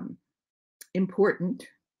extremely important.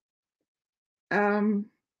 And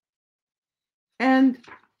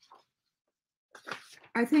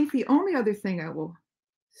I think the only other thing I will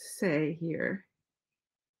say here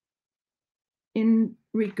in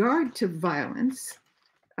regard to violence,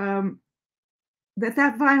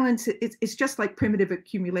 that violence is just like primitive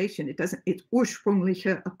accumulation. It's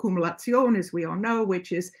ursprüngliche Akkumulation, as we all know,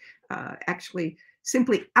 which is actually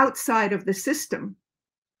simply outside of the system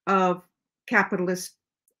of capitalist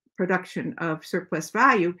production of surplus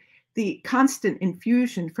value, the constant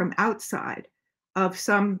infusion from outside of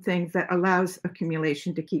something that allows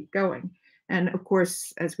accumulation to keep going. And of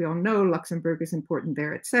course, as we all know, Luxembourg is important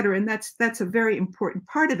there, et cetera. And that's a very important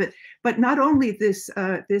part of it. But not only this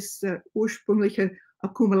ursprüngliche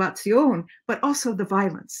Akkumulation, but also the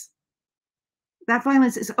violence. That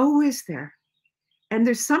violence is always there. And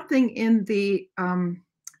there's something in the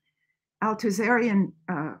Althusserian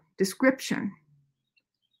description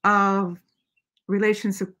of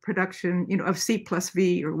relations of production, of C plus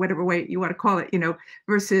V, or whatever way you want to call it,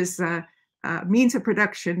 versus means of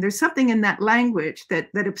production. There's something in that language that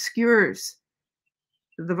obscures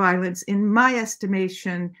the violence, in my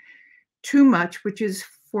estimation, too much, which is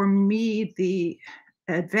for me the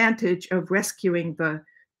advantage of rescuing the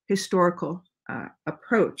historical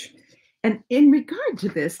approach. And in regard to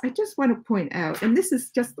this, I just want to point out, and this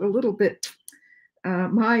is just a little bit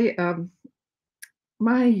my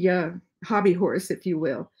hobby horse, if you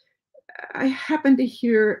will. I happened to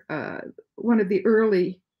hear one of the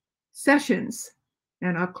early sessions,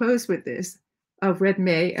 and I'll close with this, of Red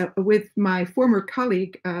May with my former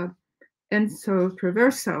colleague, Enzo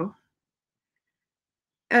Traverso,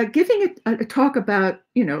 giving a talk about,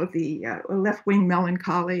 the left-wing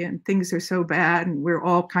melancholy and things are so bad and we're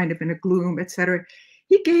all kind of in a gloom, et cetera.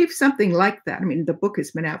 He gave something like that. I mean, the book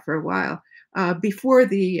has been out for a while. Before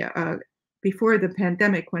the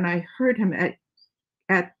pandemic, when I heard him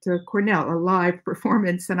at Cornell, a live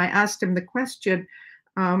performance, and I asked him the question,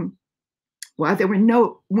 well, there were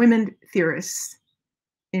no women theorists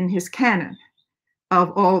in his canon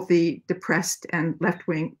of all the depressed and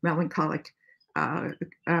left-wing melancholic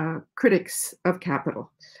critics of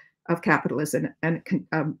capitalism and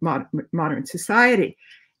modern society.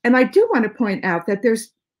 And I do want to point out that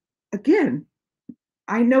there's, again,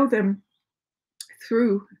 I know them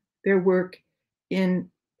through their work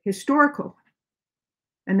in historical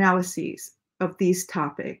analyses of these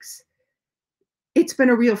topics. It's been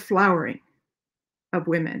a real flowering of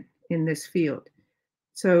women in this field.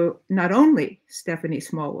 So not only Stephanie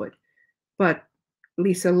Smallwood, but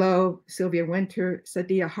Lisa Lowe, Sylvia Winter,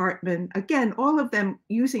 Saidiya Hartman, again, all of them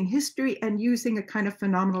using history and using a kind of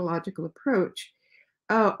phenomenological approach.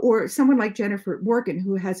 Or someone like Jennifer Morgan,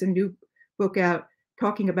 who has a new book out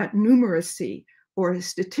talking about numeracy or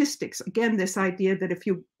statistics. Again, this idea that if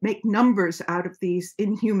you make numbers out of these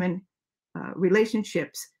inhuman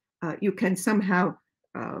relationships, you can somehow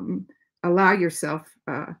allow yourself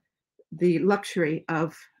the luxury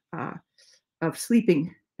of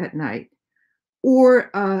sleeping at night. Or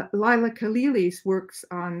Laila Khalili's works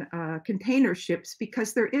on container ships,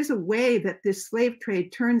 because there is a way that this slave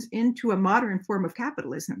trade turns into a modern form of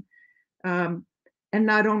capitalism. And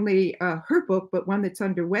not only her book, but one that's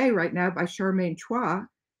underway right now by Charmaine Chua,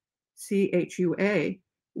 Chua,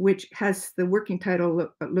 which has the working title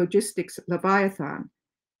Logistics Leviathan,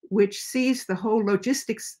 which sees the whole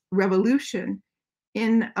logistics revolution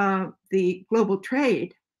in the global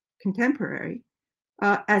trade contemporary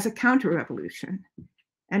as a counter-revolution,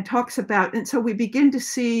 and talks about, and so we begin to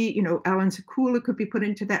see, Alan Sekula could be put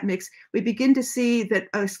into that mix. We begin to see that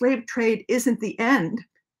a slave trade isn't the end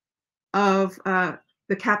of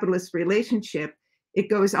the capitalist relationship. It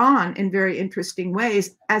goes on in very interesting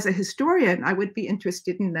ways. As a historian, I would be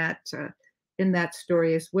interested in that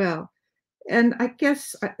story as well. And I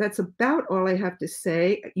guess that's about all I have to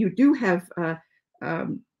say. You do have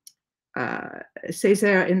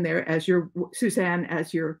Césaire in there as your Suzanne,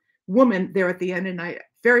 as your woman there at the end, and I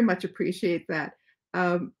very much appreciate that.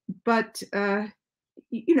 But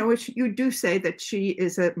you do say that she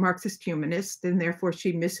is a Marxist humanist, and therefore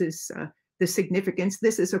she misses the significance.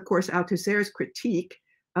 This is, of course, Althusser's critique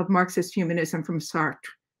of Marxist humanism from Sartre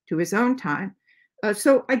to his own time.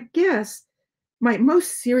 So I guess my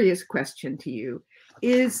most serious question to you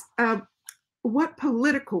is, what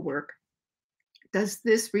political work does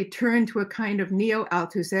this return to a kind of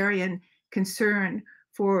neo-Althusserian concern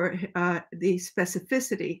for the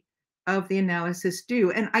specificity of the analysis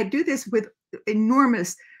do. And I do this with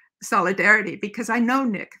enormous solidarity because I know,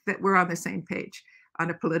 Nick, that we're on the same page on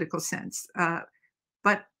a political sense.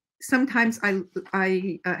 But sometimes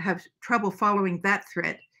I have trouble following that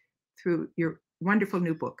thread through your wonderful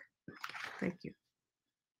new book. Thank you.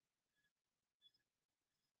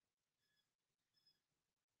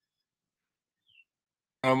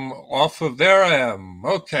 Off of there I am.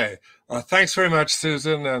 Okay. Thanks very much,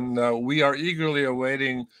 Susan. And we are eagerly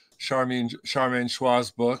awaiting Charmaine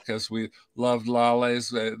Choua's book, as we loved Lale's.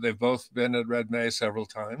 They've both been at Red May several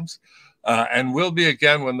times. And will be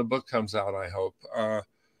again when the book comes out, I hope.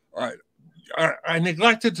 I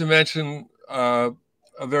neglected to mention a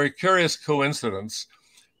very curious coincidence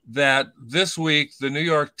that this week the New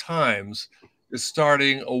York Times is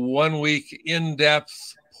starting a 1-week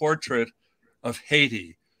in-depth portrait of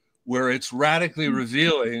Haiti, where it's radically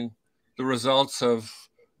revealing the results of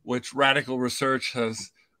which radical research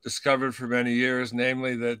has discovered for many years,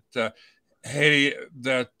 namely that Haiti,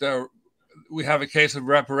 we have a case of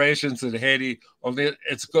reparations in Haiti, only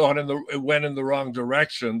it went in the wrong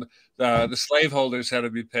direction. The slaveholders had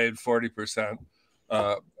to be paid 40%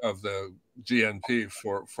 of the GNP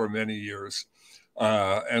for many years.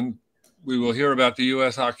 And we will hear about the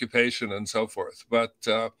US occupation and so forth. But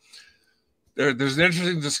there's an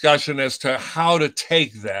interesting discussion as to how to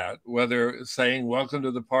take that, whether saying welcome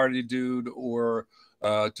to the party, dude, or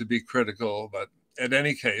to be critical. But in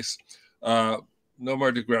any case, no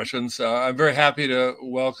more digressions. I'm very happy to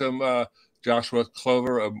welcome Joshua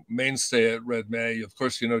Clover, a mainstay at Red May. Of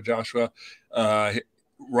course, you know Joshua.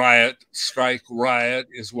 Strike Riot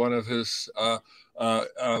is one of his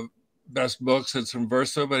best books. It's from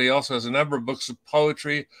Verso, but he also has a number of books of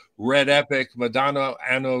poetry, Red Epic, Madonna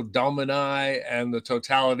Anno Domini, and The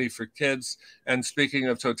Totality for Kids. And speaking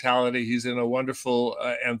of totality, he's in a wonderful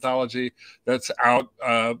anthology that's out,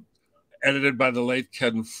 edited by the late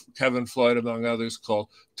Kevin Floyd, among others, called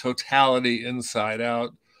Totality Inside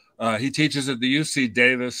Out. He teaches at the UC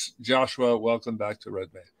Davis. Joshua, welcome back to Red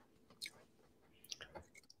May.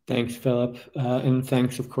 Thanks, Philip. And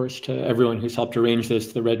thanks, of course, to everyone who's helped arrange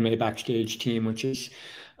this, the Red May Backstage team, which is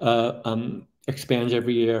expands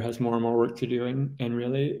every year, has more and more work to do, and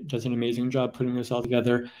really does an amazing job putting this all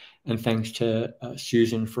together. And thanks to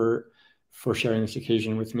Susan for sharing this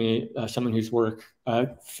occasion with me, someone whose work,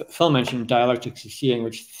 Phil mentioned Dialectics of Seeing,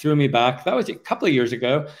 which threw me back. That was a couple of years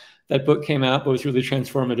ago. That book came out, but was really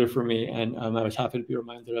transformative for me. And I was happy to be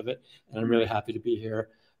reminded of it. And I'm really happy to be here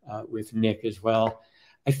with Nick as well.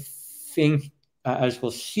 I think, as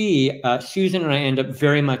we'll see, Susan and I end up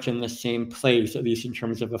very much in the same place, at least in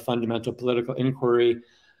terms of a fundamental political inquiry,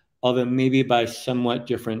 although maybe by somewhat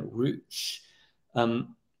different routes.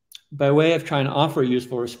 By way of trying to offer a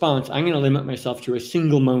useful response, I'm going to limit myself to a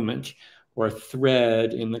single moment or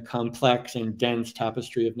thread in the complex and dense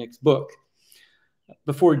tapestry of Nick's book.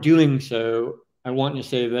 Before doing so, I want to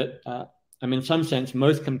say that I'm in some sense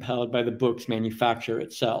most compelled by the book's manufacture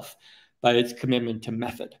itself, by its commitment to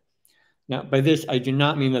method. Now, by this, I do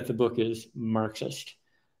not mean that the book is Marxist,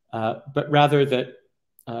 but rather that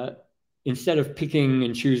instead of picking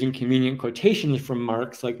and choosing convenient quotations from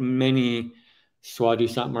Marx, like many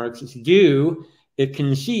soi-disant Marxists do, it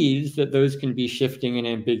concedes that those can be shifting and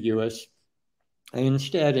ambiguous, and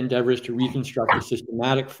instead endeavors to reconstruct a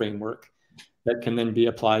systematic framework that can then be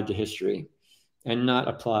applied to history, and not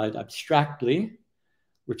applied abstractly,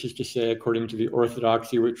 which is to say, according to the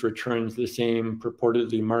orthodoxy, which returns the same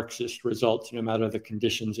purportedly Marxist results no matter the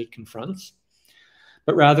conditions it confronts,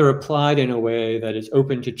 but rather applied in a way that is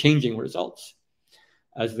open to changing results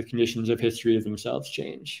as the conditions of history themselves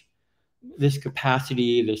change. This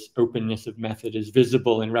capacity, this openness of method is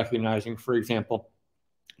visible in recognizing, for example,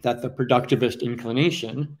 that the productivist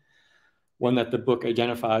inclination, one that the book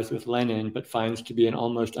identifies with Lenin, but finds to be an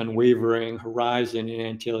almost unwavering horizon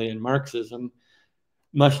in Antillean Marxism,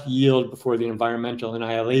 must yield before the environmental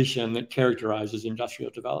annihilation that characterizes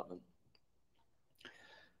industrial development.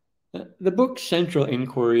 The book's central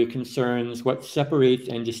inquiry concerns what separates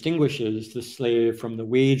and distinguishes the slave from the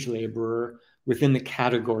wage laborer within the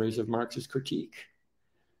categories of Marx's critique.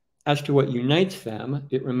 As to what unites them,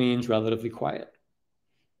 it remains relatively quiet.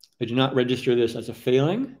 I do not register this as a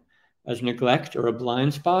failing, as neglect or a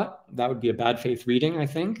blind spot. That would be a bad faith reading, I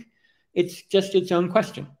think. It's just its own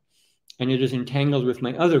question. And it is entangled with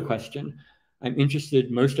my other question. I'm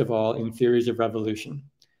interested most of all in theories of revolution,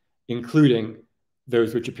 including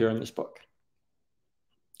those which appear in this book.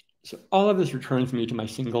 So all of this returns me to my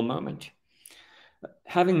single moment.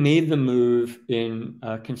 Having made the move in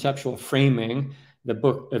conceptual framing, the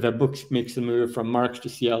book makes the move from Marx to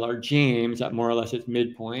C.L.R. James at more or less its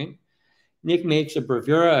midpoint. Nick makes a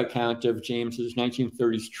bravura account of James's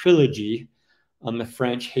 1930s trilogy on the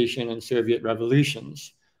French, Haitian, and Soviet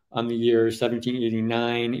revolutions on the years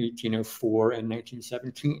 1789, 1804, and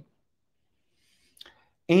 1917.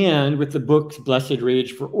 And with the book's blessed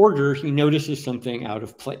rage for order, he notices something out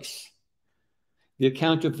of place. The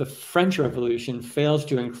account of the French Revolution fails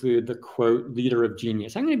to include the, quote, leader of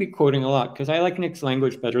genius. I'm going to be quoting a lot because I like Nick's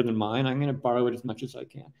language better than mine. I'm going to borrow it as much as I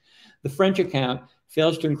can. The French account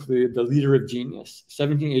fails to include the leader of genius.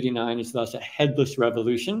 1789 is thus a headless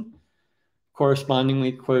revolution.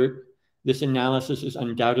 Correspondingly, quote, this analysis is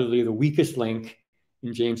undoubtedly the weakest link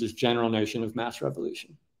in James's general notion of mass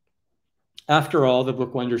revolution. After all, the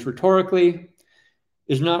book wonders rhetorically,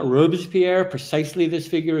 is not Robespierre precisely this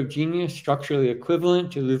figure of genius structurally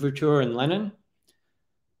equivalent to L'ouverture and Lenin?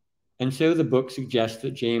 And so the book suggests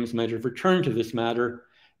that James might have returned to this matter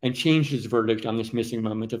and changed his verdict on this missing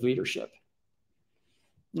moment of leadership.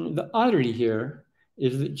 The oddity here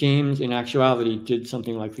is that James, in actuality, did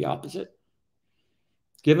something like the opposite.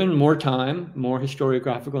 Given more time, more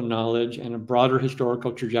historiographical knowledge, and a broader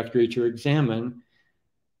historical trajectory to examine,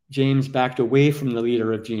 James backed away from the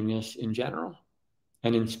leader of genius in general.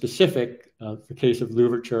 And in specific, the case of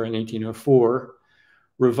L'ouverture in 1804,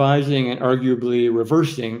 revising and arguably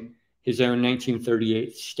reversing his own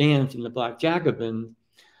 1938 stance in the Black Jacobin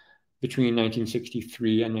between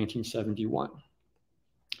 1963 and 1971.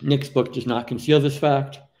 Nick's book does not conceal this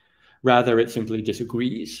fact. Rather, it simply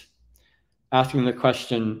disagrees. Asking the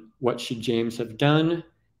question, what should James have done?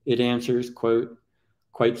 It answers, quote,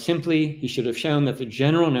 quite simply, he should have shown that the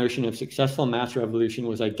general notion of successful mass revolution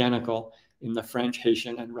was identical in the French,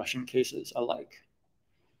 Haitian, and Russian cases alike.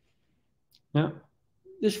 Now,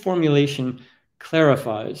 this formulation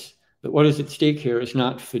clarifies that what is at stake here is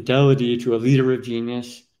not fidelity to a leader of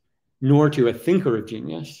genius, nor to a thinker of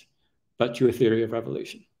genius, but to a theory of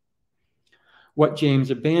revolution. What James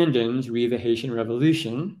abandons, re the Haitian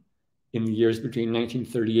Revolution, in the years between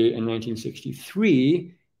 1938 and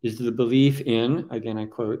 1963, is the belief in, again I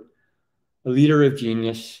quote, a leader of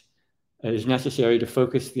genius is necessary to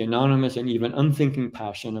focus the anonymous and even unthinking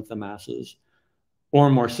passion of the masses, or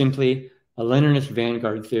more simply, a Leninist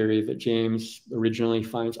vanguard theory that James originally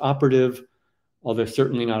finds operative, although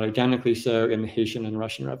certainly not identically so in the Haitian and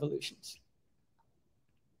Russian revolutions.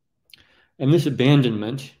 And this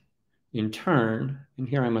abandonment, in turn, and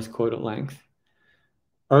here I must quote at length,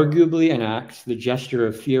 arguably enacts the gesture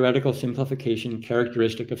of theoretical simplification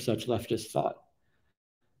characteristic of such leftist thought,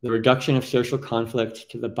 the reduction of social conflict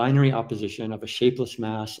to the binary opposition of a shapeless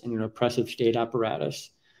mass and an oppressive state apparatus,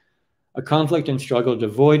 a conflict and struggle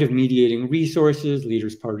devoid of mediating resources,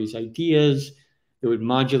 leaders' parties' ideas that would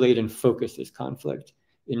modulate and focus this conflict.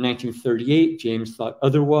 In 1938, James thought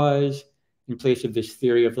otherwise. In place of this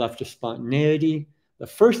theory of leftist spontaneity, the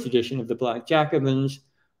first edition of the Black Jacobins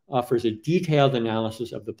offers a detailed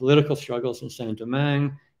analysis of the political struggles in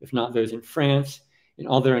Saint-Domingue, if not those in France, in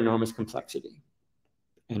all their enormous complexity.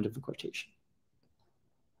 End of the quotation.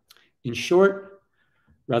 In short,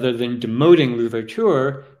 rather than demoting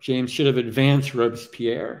L'ouverture, James should have advanced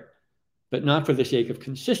Robespierre, but not for the sake of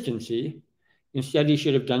consistency. Instead, he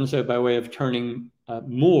should have done so by way of turning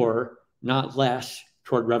more, not less,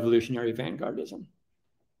 toward revolutionary vanguardism.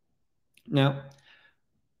 Now,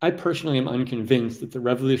 I personally am unconvinced that the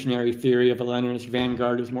revolutionary theory of a Leninist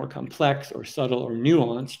vanguard is more complex or subtle or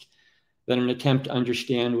nuanced than an attempt to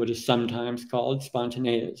understand what is sometimes called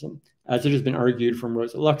spontaneism, as it has been argued from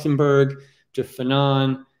Rosa Luxemburg to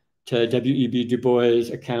Fanon to W.E.B. Du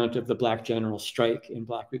Bois' account of the Black general strike in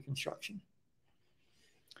Black Reconstruction.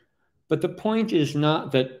 But the point is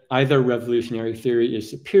not that either revolutionary theory is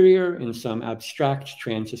superior in some abstract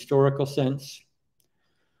transhistorical sense.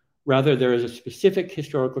 Rather, there is a specific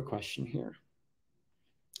historical question here.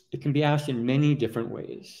 It can be asked in many different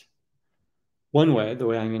ways. One way, the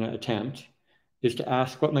way I'm going to attempt, is to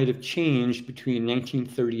ask what might have changed between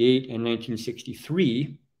 1938 and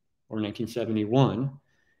 1963, or 1971,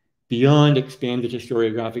 beyond expanded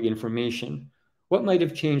historiographic information. What might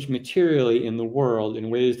have changed materially in the world in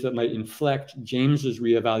ways that might inflect James's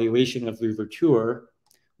reevaluation of L'ouverture,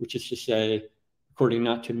 which is to say, according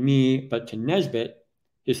not to me, but to Nesbitt,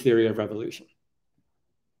 his theory of revolution.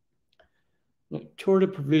 Now, toward a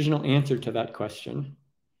provisional answer to that question,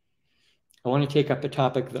 I want to take up a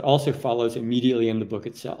topic that also follows immediately in the book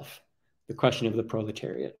itself, the question of the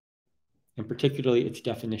proletariat, and particularly its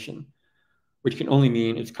definition, which can only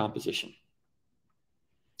mean its composition.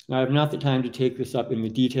 Now, I have not the time to take this up in the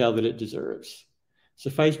detail that it deserves.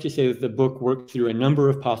 Suffice to say that the book worked through a number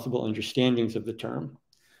of possible understandings of the term,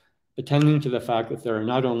 attending to the fact that there are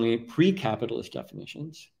not only pre-capitalist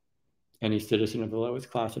definitions, any citizen of the lowest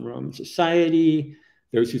class in Roman society,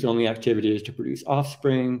 those whose only activity is to produce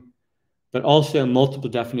offspring, but also multiple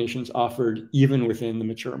definitions offered even within the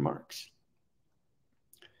mature Marx.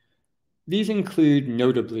 These include,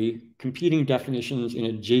 notably, competing definitions in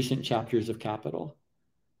adjacent chapters of Capital,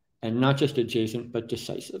 and not just adjacent, but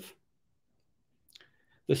decisive.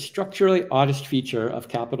 The structurally oddest feature of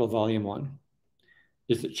Capital Volume 1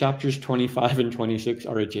 is that chapters 25 and 26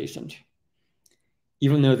 are adjacent,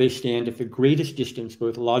 even though they stand at the greatest distance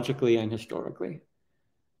both logically and historically.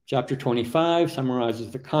 Chapter 25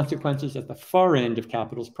 summarizes the consequences at the far end of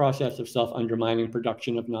Capital's process of self-undermining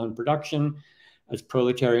production of non-production, as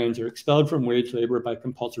proletarians are expelled from wage labor by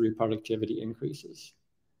compulsory productivity increases.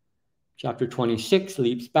 Chapter 26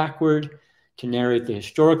 leaps backward to narrate the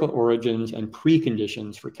historical origins and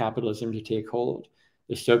preconditions for capitalism to take hold,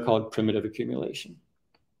 the so-called primitive accumulation.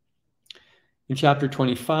 In chapter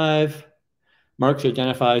 25, Marx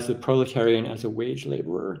identifies the proletarian as a wage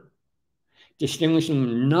laborer, distinguishing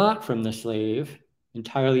them not from the slave,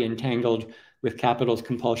 entirely entangled with capital's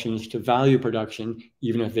compulsions to value production,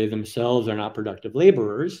 even if they themselves are not productive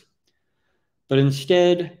laborers, but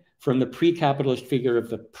instead from the pre-capitalist figure of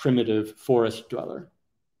the primitive forest dweller.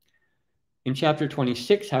 In chapter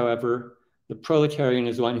 26, however, the proletarian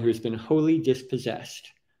is one who has been wholly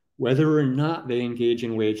dispossessed, whether or not they engage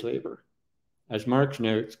in wage labor. As Marx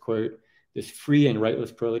notes, quote, "This free and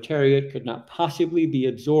rightless proletariat could not possibly be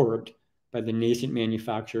absorbed by the nascent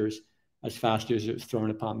manufacturers as fast as it was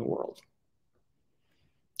thrown upon the world."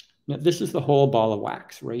 Now, this is the whole ball of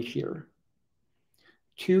wax right here.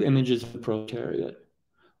 Two images of the proletariat,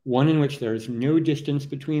 one in which there is no distance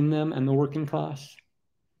between them and the working class,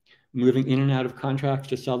 moving in and out of contracts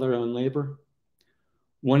to sell their own labor,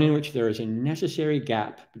 one in which there is a necessary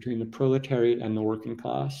gap between the proletariat and the working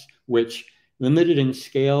class, which, limited in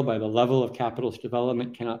scale by the level of capitalist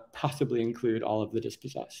development, cannot possibly include all of the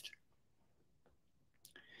dispossessed.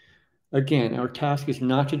 Again, our task is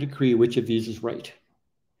not to decree which of these is right,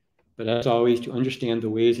 but as always, to understand the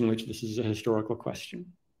ways in which this is a historical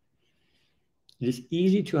question. It is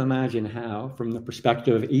easy to imagine how, from the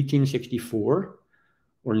perspective of 1864,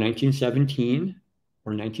 or 1917,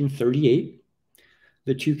 or 1938,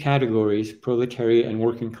 the two categories, proletariat and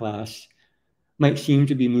working class, might seem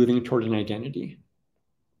to be moving toward an identity,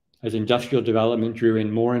 as industrial development drew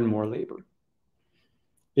in more and more labor.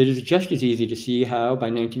 It is just as easy to see how, by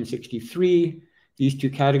 1963, these two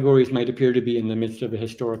categories might appear to be in the midst of a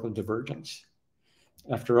historical divergence.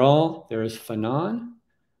 After all, there is Fanon,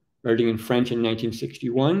 writing in French in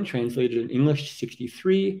 1961, translated in English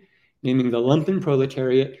 63, naming the lumpen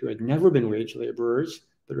proletariat who had never been wage laborers,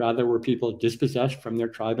 but rather were people dispossessed from their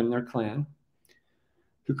tribe and their clan,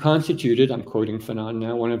 who constituted, I'm quoting Fanon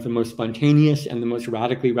now, one of the most spontaneous and the most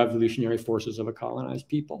radically revolutionary forces of a colonized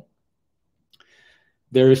people.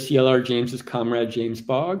 There is C.L.R. James's comrade James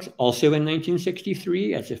Boggs, also in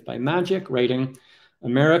 1963, as if by magic, writing,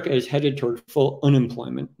 "America is headed toward full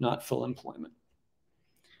unemployment, not full employment."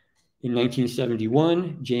 In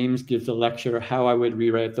 1971, James gives a lecture, "How I Would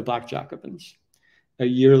Rewrite the Black Jacobins." A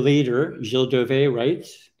year later, Gilles Dauvé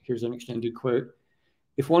writes, here's an extended quote,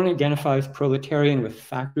 "If one identifies proletarian with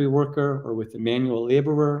factory worker or with the manual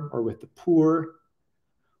laborer or with the poor,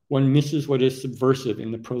 one misses what is subversive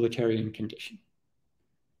in the proletarian condition.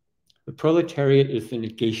 The proletariat is the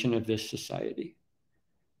negation of this society.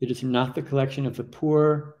 It is not the collection of the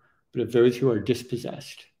poor, but of those who are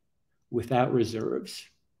dispossessed, without reserves,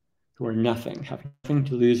 who are nothing, have nothing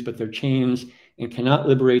to lose but their chains, and cannot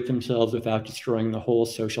liberate themselves without destroying the whole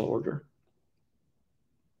social order."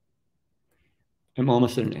 I'm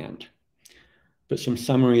almost at an end, but some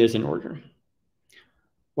summary is in order.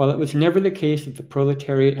 While it was never the case that the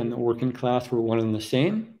proletariat and the working class were one and the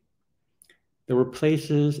same, there were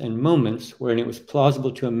places and moments wherein it was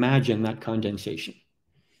plausible to imagine that condensation.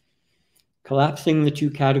 Collapsing the two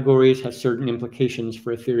categories has certain implications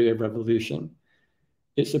for a theory of revolution.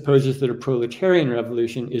 It supposes that a proletarian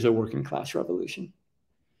revolution is a working class revolution,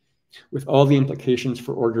 with all the implications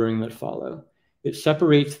for ordering that follow. It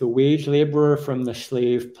separates the wage laborer from the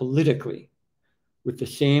slave politically, with the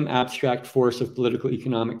same abstract force of political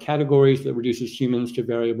economic categories that reduces humans to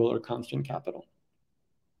variable or constant capital.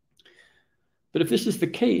 But if this is the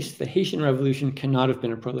case, the Haitian Revolution cannot have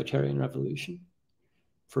been a proletarian revolution,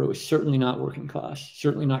 for it was certainly not working class,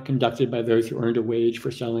 certainly not conducted by those who earned a wage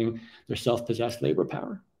for selling their self-possessed labor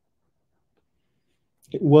power.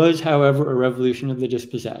 It was, however, a revolution of the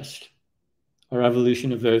dispossessed, a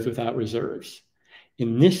revolution of those without reserves.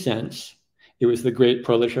 In this sense, it was the great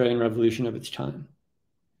proletarian revolution of its time.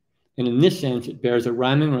 And in this sense, it bears a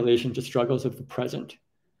rhyming relation to struggles of the present,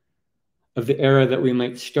 of the era that we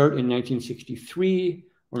might start in 1963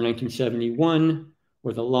 or 1971,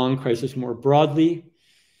 or the long crisis more broadly,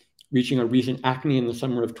 reaching a recent acme in the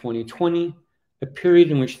summer of 2020, a period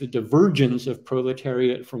in which the divergence of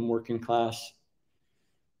proletariat from working class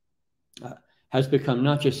has become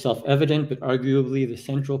not just self-evident, but arguably the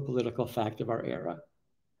central political fact of our era.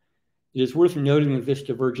 It is worth noting that this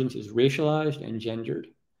divergence is racialized and gendered,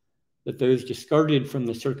 that those discarded from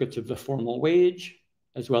the circuits of the formal wage,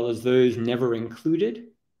 as well as those never included,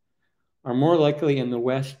 are more likely in the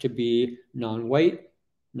West to be non-white,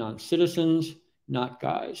 non-citizens, not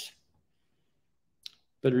guys.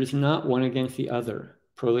 But it is not one against the other,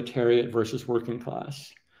 proletariat versus working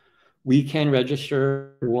class. We can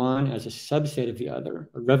register one as a subset of the other,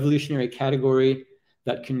 a revolutionary category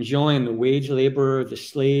that can join the wage laborer, the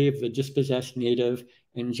slave, the dispossessed native,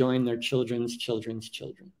 and join their children's children's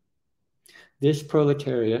children. This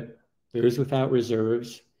proletariat, those without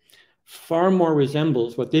reserves, far more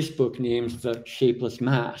resembles what this book names the shapeless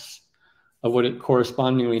mass of what it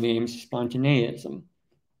correspondingly names spontaneism.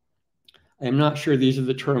 I am not sure these are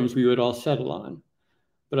the terms we would all settle on,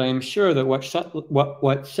 but I am sure that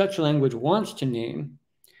what such language wants to name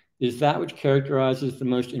is that which characterizes the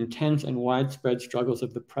most intense and widespread struggles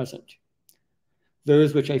of the present.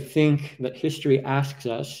 Those which I think that history asks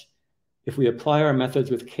us, if we apply our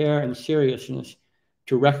methods with care and seriousness,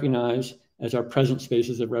 to recognize as our present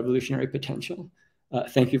spaces of revolutionary potential.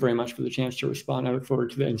 Thank you very much for the chance to respond. I look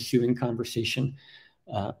forward to the ensuing conversation.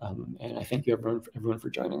 And I thank you everyone for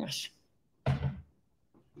joining us.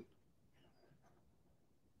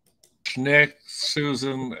 Nick,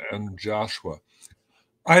 Susan, and Joshua.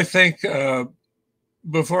 I think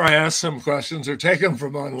before I ask some questions or take them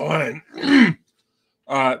from online,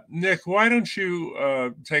 Nick, why don't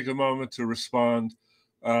you take a moment to respond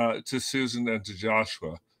to Susan and to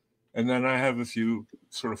Joshua? And then I have a few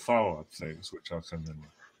sort of follow-up things, which I'll come in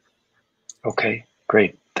with. Okay,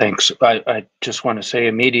 great. Thanks. I just want to say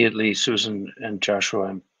immediately, Susan and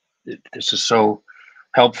Joshua, this is so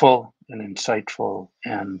helpful and insightful,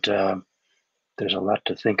 and there's a lot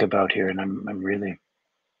to think about here. And I'm really,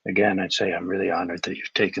 again, I'd say I'm really honored that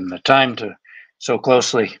you've taken the time to so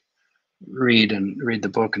closely read the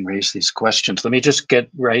book and raise these questions. Let me just get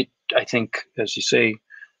right. I think, as you say,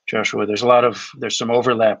 Joshua, there's some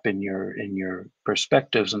overlap in your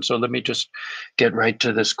perspectives, and so let me just get right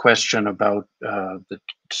to this question about the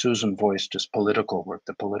Susan voiced as political work,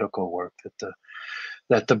 the political work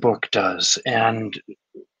that the book does. And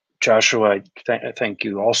Joshua, I thank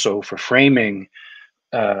you also for framing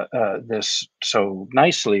this so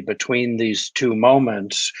nicely between these two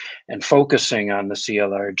moments and focusing on the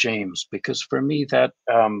CLR James, because for me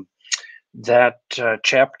that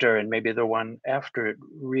chapter and maybe the one after it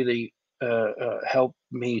really helped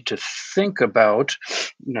me to think about.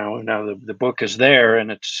 Now the book is there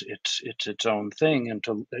and it's its own thing, and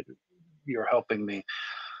you're helping me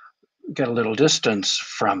get a little distance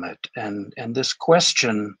from it, and this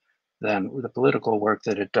question then, the political work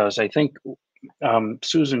that it does. I think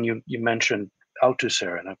Susan, you mentioned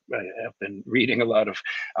Althusser, and I have been reading a lot of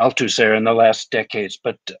Althusser in the last decades,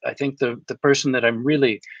 but I think the person that I'm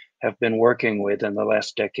really have been working with in the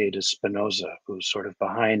last decade is Spinoza, who's sort of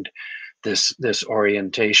behind this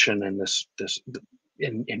orientation and this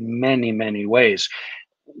in many ways.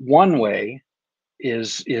 One way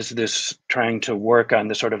is this trying to work on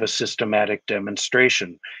the sort of a systematic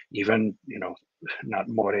demonstration, even not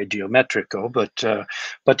more geometrico,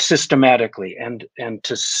 but systematically, and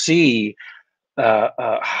to see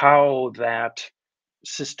how that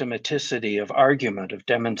systematicity of argument, of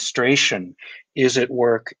demonstration, is at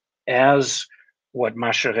work as what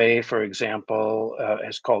Macheret, for example,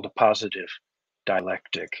 has called a positive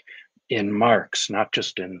dialectic in Marx, not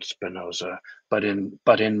just in Spinoza, but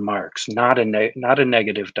in Marx, not a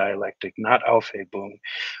negative dialectic, not Aufhebung,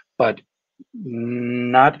 but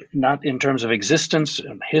not in terms of existence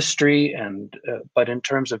and history, but in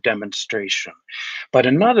terms of demonstration. But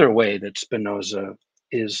another way that Spinoza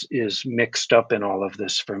is mixed up in all of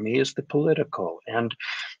this for me is the political, and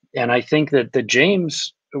I think that the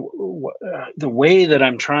James, the way that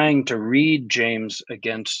I'm trying to read James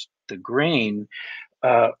against the grain,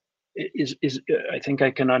 is I think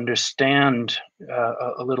I can understand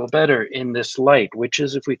a little better in this light, which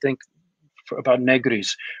is if we think about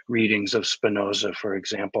Negri's readings of Spinoza, for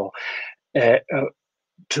example,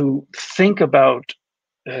 to think about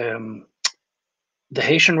the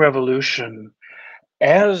Haitian Revolution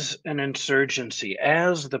as an insurgency,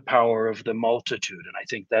 as the power of the multitude. And I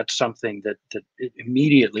think that's something that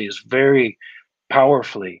immediately is very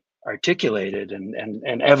powerfully articulated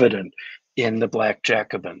and evident in the Black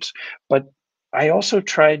Jacobins. But I also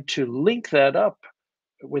tried to link that up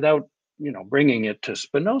without, bringing it to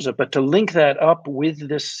Spinoza, but to link that up with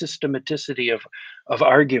this systematicity of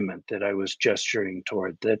argument that I was gesturing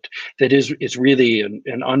toward. That is really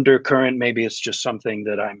an undercurrent. Maybe it's just something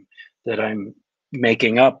that I'm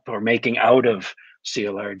making up or making out of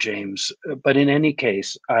CLR James. But in any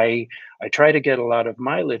case, I try to get a lot of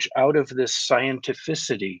mileage out of this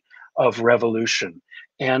scientificity of revolution.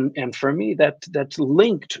 And for me, that's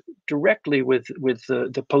linked directly with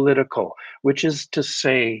the political, which is to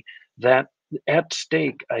say that at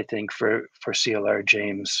stake, I think, for CLR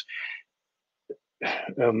James,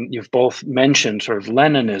 you've both mentioned sort of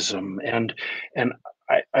Leninism, and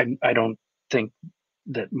I don't think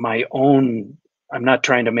that I'm not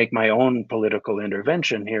trying to make my own political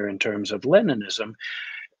intervention here in terms of Leninism.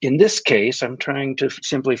 In this case, I'm trying to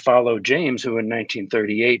simply follow James, who in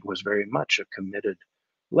 1938 was very much a committed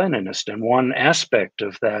Leninist. And one aspect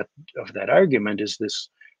of that argument is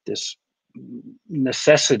this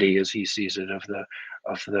necessity, as he sees it, of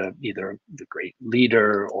the either the great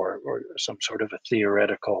leader or some sort of a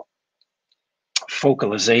theoretical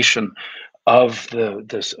focalization of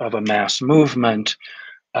a mass movement.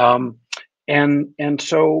 And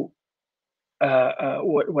so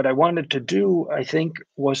what I wanted to do, I think,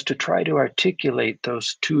 was to try to articulate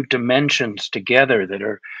those two dimensions together that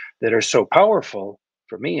are so powerful,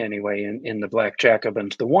 for me anyway, in the Black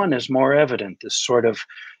Jacobins. The one is more evident. This sort of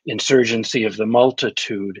insurgency of the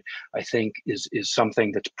multitude, I think, is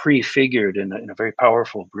something that's prefigured in a very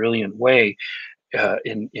powerful, brilliant way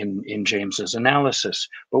in James's analysis.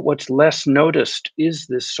 But what's less noticed is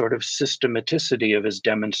this sort of systematicity of his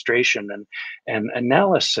demonstration and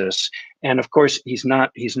analysis. And of course, he's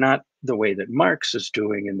not the way that Marx is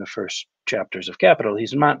doing in the first chapters of Capital.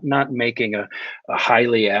 He's not making a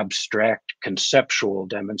highly abstract conceptual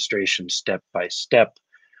demonstration step by step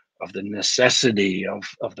of the necessity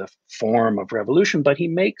of the form of revolution, but he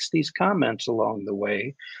makes these comments along the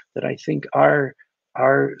way that I think are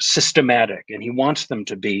systematic, and he wants them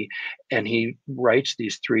to be. And he writes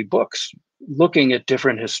these 3 books looking at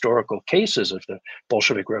different historical cases of the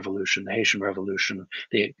Bolshevik Revolution, the Haitian Revolution,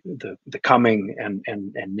 the coming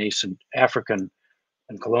and nascent African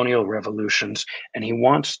and colonial revolutions. And he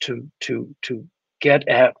wants to get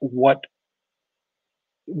at what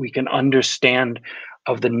we can understand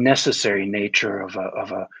of the necessary nature of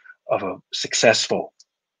a successful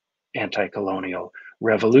anti-colonial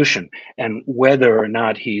revolution, and whether or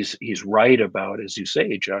not he's right about, as you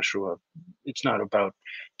say, Joshua, it's not about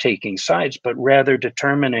taking sides, but rather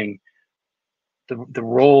determining the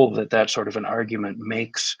role that sort of an argument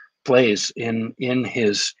plays in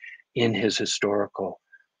his historical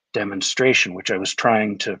demonstration, which I was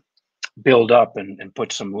trying to build up and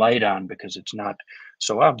put some light on, because it's not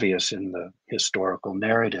so obvious in the historical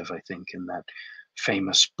narrative, I think, in that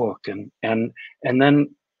famous book. And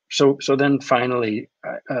then so then finally,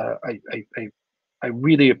 I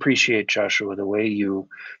really appreciate, Joshua, the way you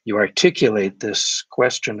articulate this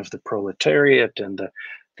question of the proletariat and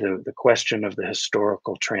the question of the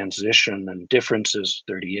historical transition and differences,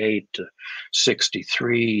 38 to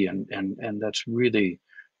 63, and that's really,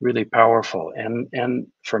 really powerful, and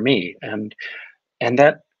for me, and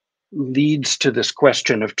that leads to this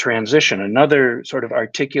question of transition, another sort of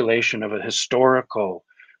articulation of a historical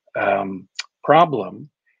problem,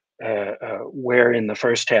 where in the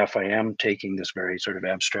first half I am taking this very sort of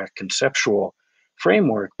abstract conceptual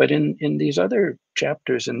framework, but in these other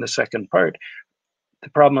chapters in the second part, the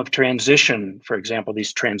problem of transition, for example,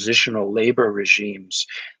 these transitional labor regimes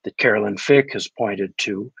that Carolyn Fick has pointed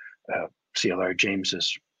to, CLR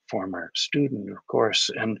James's former student, of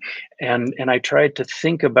course, and I tried to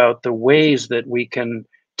think about the ways that we can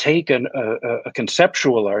take a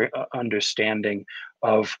conceptual understanding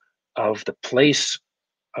of the place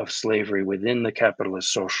of slavery within the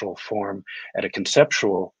capitalist social form at a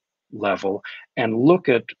conceptual level, and look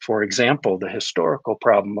at, for example, the historical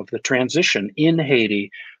problem of the transition in Haiti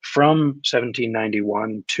from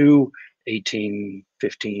 1791 to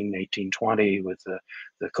 1815, 1820 with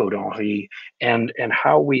the Code Henri, and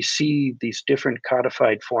how we see these different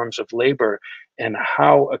codified forms of labor, and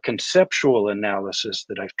how a conceptual analysis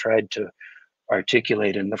that I've tried to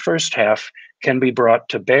articulate in the first half can be brought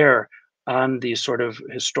to bear on these sort of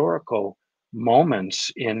historical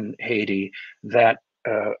moments in Haiti that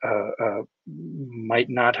might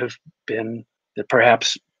not have been, that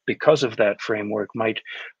perhaps because of that framework might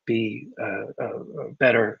be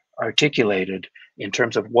better articulated in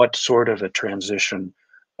terms of what sort of a transition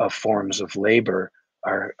of forms of labor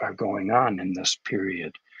are going on in this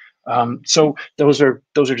period. So those are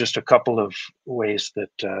just a couple of ways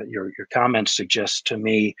that your comments suggest to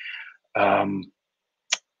me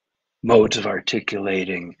modes of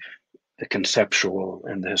articulating the conceptual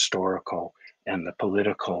and the historical and the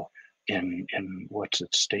political in what's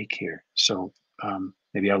at stake here. So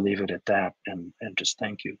maybe I'll leave it at that and just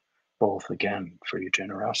thank you both again for your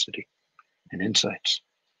generosity and insights.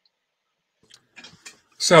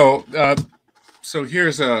 So, so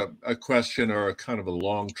here's a question or a kind of a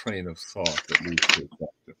long train of thought that leads to a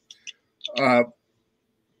question.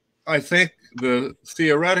 I think the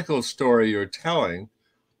theoretical story you're telling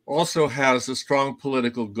also has a strong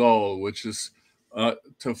political goal, which is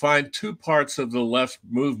to find two parts of the left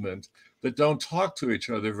movement that don't talk to each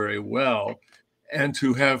other very well, and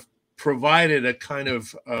to have provided a kind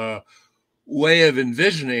of way of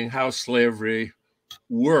envisioning how slavery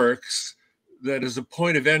works that is a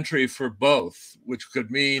point of entry for both, which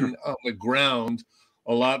could mean on the ground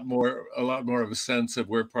a lot more of a sense of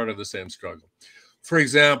we're part of the same struggle. For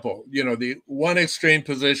example, you know, the one extreme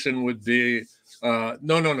position would be,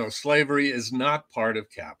 no, slavery is not part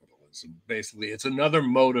of capitalism. Basically, it's another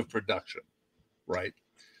mode of production, right?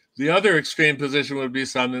 The other extreme position would be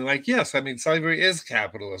something like, yes, I mean, slavery is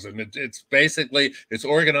capitalism. It's basically, it's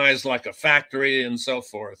organized like a factory and so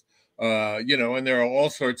forth, you know, and there are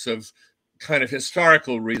all sorts of kind of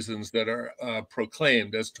historical reasons that are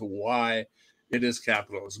proclaimed as to why it is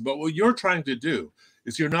capitalism. But what you're trying to do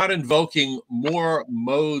is you're not invoking more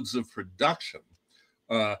modes of production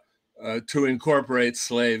to incorporate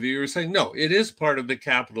slavery. You're saying, no, it is part of the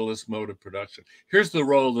capitalist mode of production. Here's the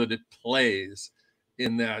role that it plays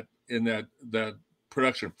in that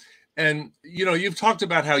production. And, you know, you've talked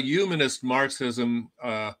about how humanist Marxism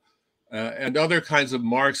and other kinds of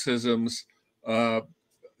Marxisms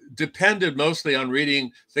depended mostly on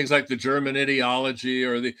reading things like the German ideology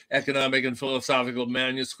or the economic and philosophical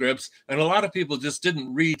manuscripts. And a lot of people just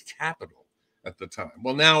didn't read Capital at the time.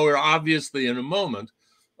 Well, now we're obviously in a moment,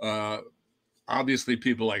 obviously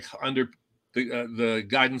people like under the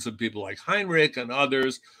guidance of people like Heinrich and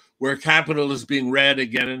others, where Capital is being read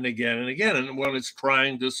again and again and again. And when it's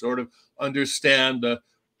trying to sort of understand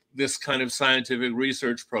this kind of scientific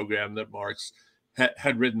research program that Marx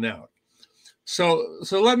had written out. So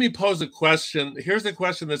let me pose a question. Here's a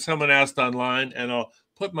question that someone asked online, and I'll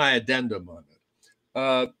put my addendum on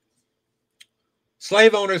it.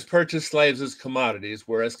 Slave owners purchase slaves as commodities,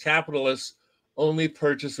 whereas capitalists only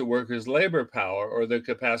purchase a worker's labor power or their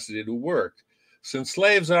capacity to work. Since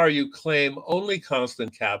slaves are, you claim, only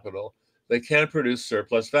constant capital, they can't produce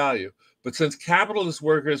surplus value. But since capitalist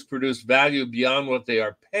workers produce value beyond what they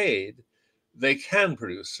are paid, they can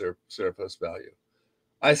produce surplus value.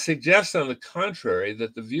 I suggest, on the contrary,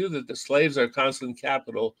 that the view that the slaves are constant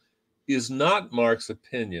capital is not Marx's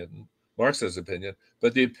opinion,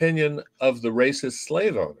 but the opinion of the racist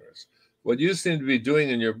slave owners. What you seem to be doing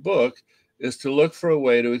in your book is to look for a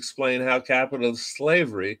way to explain how capitalist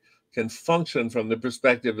slavery can function from the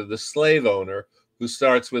perspective of the slave owner, who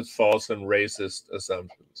starts with false and racist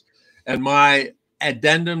assumptions. And my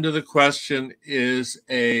addendum to the question is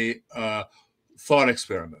a thought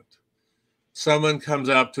experiment. Someone comes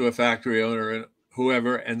up to a factory owner and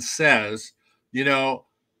whoever and says, you know,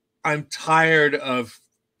 I'm tired of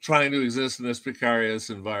trying to exist in this precarious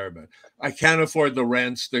environment. I can't afford the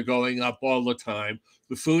rents. They're going up all the time.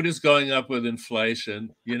 The food is going up with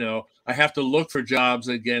inflation. You know, I have to look for jobs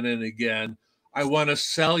again and again. I want to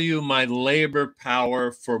sell you my labor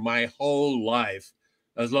power for my whole life,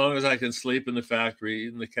 as long as I can sleep in the factory,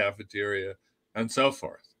 in the cafeteria, and so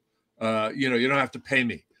forth. You know, you don't have to pay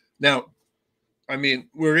me. Now, I mean,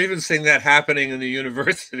 we're even seeing that happening in the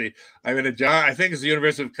university. I mean, I think it's the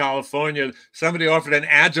University of California. Somebody offered an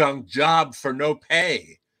adjunct job for no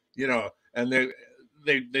pay, you know, and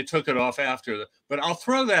they took it off after. But I'll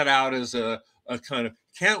throw that out as a kind of,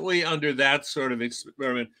 can't we, under that sort of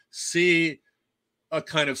experiment, see a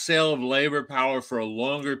kind of sale of labor power for a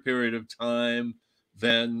longer period of time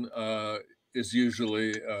than is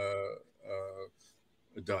usually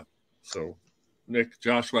done? So, Nick,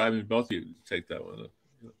 Joshua, I mean, both of you take that one.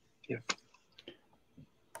 Yeah.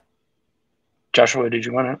 Joshua, did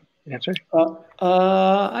you want to answer?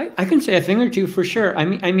 I can say a thing or two for sure. I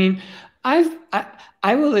mean,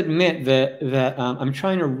 I will admit that I'm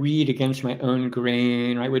trying to read against my own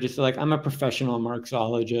grain, right? Which is like, I'm a professional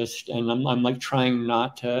Marxologist, and I'm like trying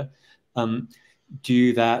not to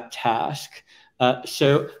do that task.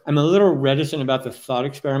 So I'm a little reticent about the thought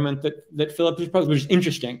experiment that Philip has proposed, which is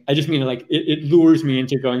interesting. I just mean, like, it lures me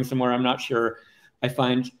into going somewhere I'm not sure I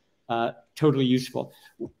find totally useful.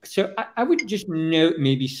 So I would just note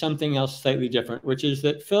maybe something else slightly different, which is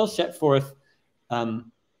that Phil set forth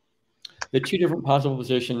the two different possible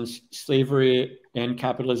positions, slavery and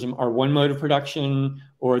capitalism, are one mode of production,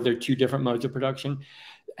 or they're two different modes of production.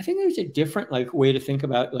 I think there's a different way to think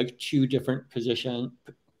about two different positions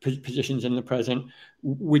in the present,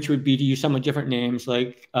 which would be to use somewhat different names,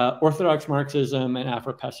 like orthodox Marxism and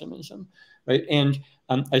Afro-pessimism, right? And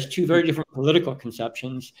as two very different political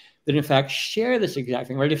conceptions that in fact share this exact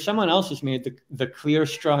thing, right? If someone else has made the clear,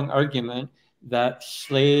 strong argument that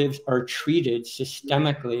slaves are treated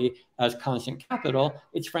systemically as constant capital,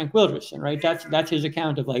 it's Frank Wilderson, right? That's his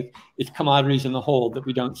account of it's commodities in the hold that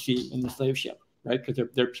we don't see in the slave ship, right? Because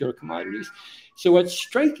they're pure commodities. So what's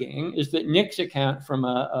striking is that Nick's account from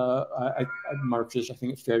a Marxist, I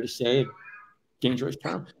think it's fair to say, dangerous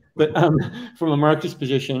term, but from a Marxist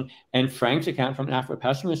position, and Frank's account from an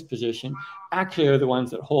Afro-pessimist position, actually are the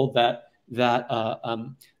ones that hold that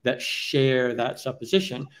share that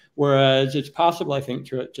supposition. Whereas it's possible, I think,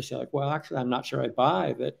 to say well, actually, I'm not sure I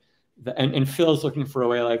buy that. And Phil's looking for a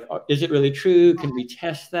way is it really true? Can we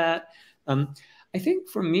test that? I think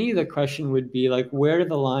for me, the question would be where are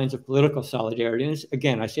the lines of political solidarity? And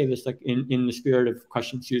again, I say this in the spirit of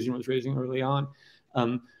questions Susan was raising early on.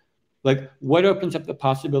 What opens up the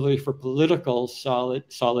possibility for political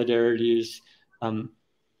solidarities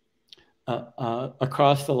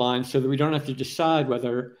across the line, so that we don't have to decide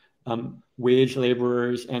whether wage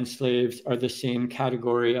laborers and slaves are the same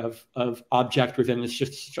category of object within the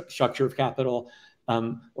structure of capital,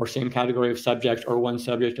 or same category of subject, or one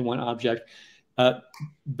subject and one object. But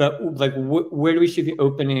where do we see the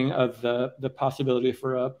opening of the possibility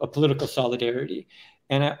for a political solidarity?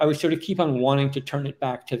 And I would sort of keep on wanting to turn it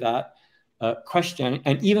back to that question.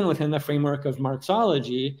 And even within the framework of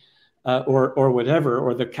Marxology, or whatever,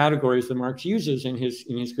 or the categories that Marx uses in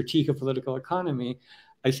his critique of political economy,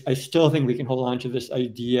 I still think we can hold on to this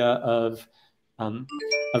idea of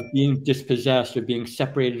being dispossessed, or being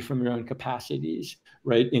separated from your own capacities,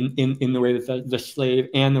 right? In the way that the slave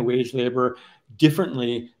and the wage laborer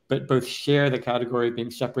differently, but both share the category of being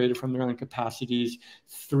separated from their own capacities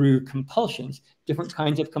through compulsions, different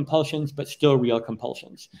kinds of compulsions, but still real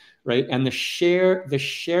compulsions, right? And the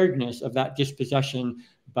sharedness of that dispossession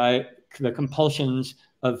by the compulsions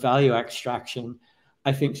of value extraction,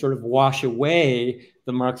 I think, sort of wash away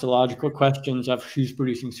the Marxological questions of who's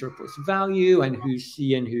producing surplus value and who's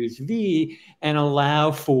C and who's V, and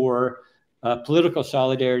allow for political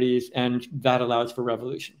solidarities, and that allows for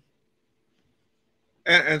revolution.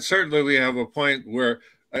 And certainly we have a point where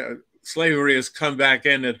slavery has come back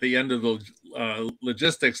in at the end of the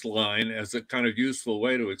logistics line as a kind of useful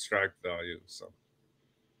way to extract value. So,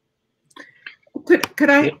 could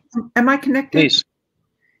I? Am I connected? Please.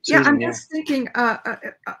 Susan, yeah, I'm just thinking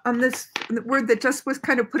on this word that just was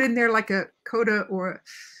kind of put in there like a coda or a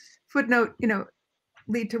footnote,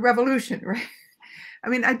 lead to revolution, right? I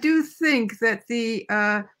mean, I do think that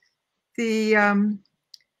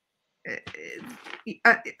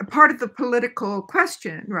part of the political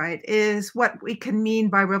question, right, is what we can mean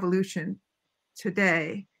by revolution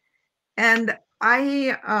today. And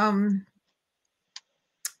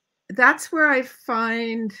that's where I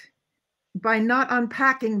find, by not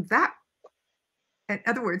unpacking that, in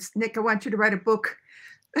other words, Nick, I want you to write a book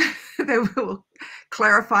that will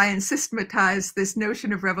clarify and systematize this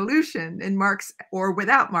notion of revolution in Marx or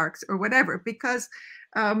without Marx or whatever, because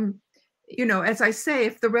as I say,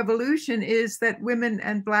 if the revolution is that women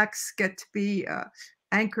and Blacks get to be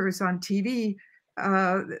anchors on TV,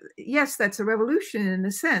 yes, that's a revolution in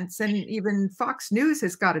a sense. And even Fox News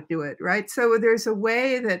has got to do it, right? So there's a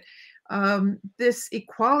way that this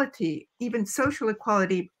equality, even social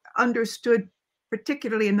equality, understood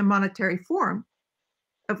particularly in the monetary form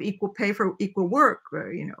of equal pay for equal work,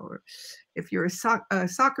 or if you're a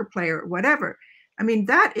soccer player or whatever. I mean,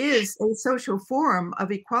 that is a social form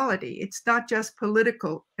of equality. It's not just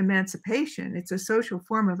political emancipation. It's a social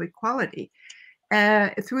form of equality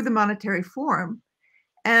through the monetary form.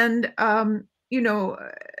 And,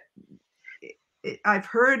 I've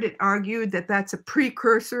heard it argued that that's a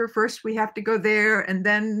precursor. First, we have to go there, and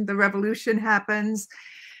then the revolution happens.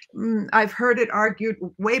 I've heard it argued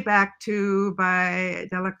way back by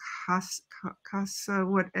Della Casa,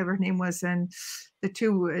 whatever her name was, and the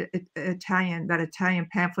two Italian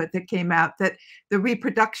pamphlet that came out, that the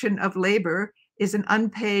reproduction of labor is an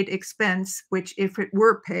unpaid expense, which if it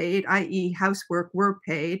were paid, i.e. housework were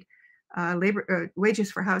paid,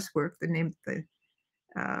 wages for housework, the name of the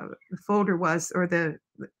folder was, or the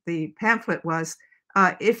pamphlet was,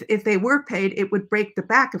 if they were paid, it would break the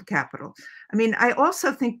back of capital. I mean, I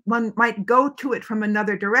also think one might go to it from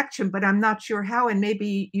another direction, but I'm not sure how, and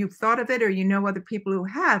maybe you've thought of it, or other people who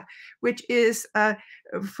have, which is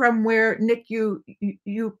from where, Nick, you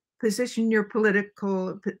position your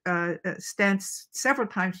political stance several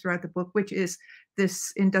times throughout the book, which is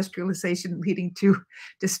this industrialization leading to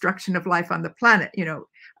destruction of life on the planet, you know,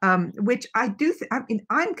 which I do. I mean,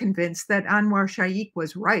 I'm convinced that Anwar Shaikh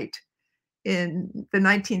was right in the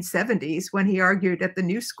 1970s when he argued at the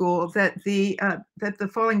New School that the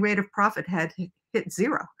falling rate of profit had hit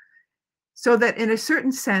zero. So that in a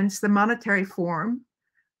certain sense, the monetary form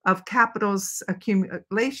of capital's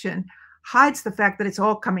accumulation hides the fact that it's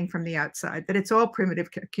all coming from the outside, that it's all primitive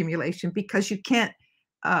accumulation, because you can't,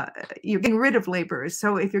 you're getting rid of laborers.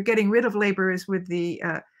 So if you're getting rid of laborers with the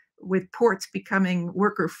with ports becoming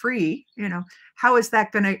worker free, you know, how is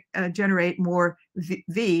that going to generate more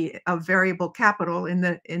V of variable capital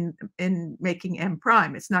in making M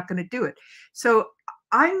prime? It's not going to do it. So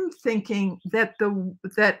I'm thinking that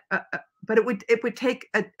but it would take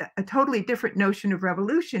a totally different notion of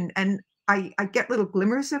revolution, and I get little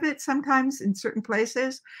glimmers of it sometimes in certain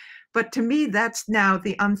places, but to me that's now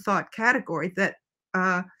the unthought category that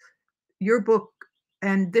your book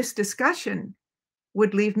and this discussion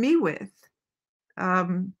would leave me with.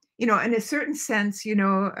 You know, in a certain sense, you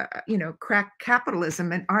know, crack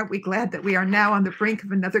capitalism, and aren't we glad that we are now on the brink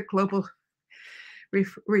of another global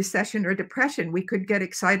recession or depression? We could get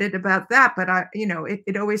excited about that, but you know,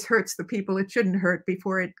 it always hurts the people it shouldn't hurt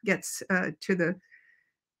before it gets to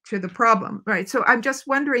the problem, right? So I'm just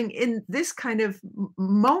wondering, in this kind of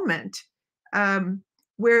moment,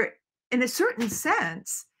 where in a certain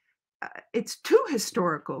sense, it's too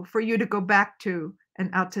historical for you to go back to an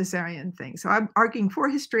Althusserian thing. So I'm arguing for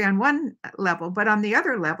history on one level, but on the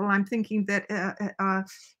other level, I'm thinking that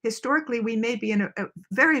historically we may be in a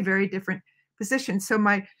very, very different position. So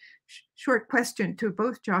my short question to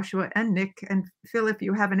both Joshua and Nick, and Phil, if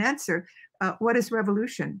you have an answer, what is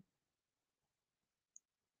revolution?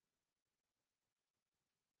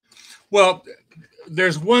 Well,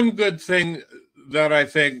 there's one good thing that I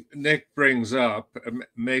think Nick brings up,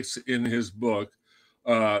 makes in his book.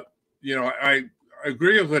 You know, I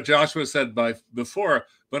agree with what Joshua said before,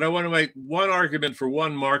 but I want to make one argument for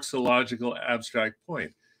one Marxological abstract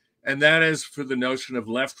point, and that is for the notion of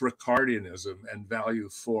left Ricardianism and value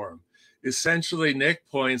form. Essentially, Nick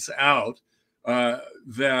points out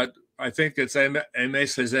that I think it's Aimé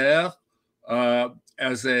Césaire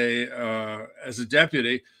as a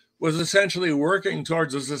deputy was essentially working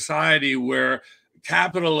towards a society where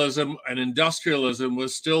capitalism and industrialism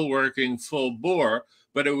was still working full bore,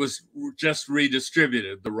 but it was just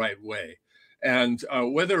redistributed the right way. And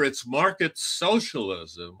whether it's market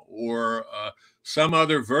socialism or some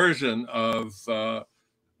other version of,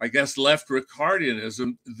 I guess, left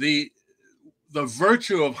Ricardianism, the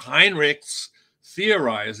virtue of Heinrich's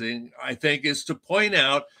theorizing, I think, is to point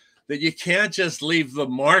out that you can't just leave the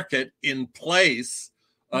market in place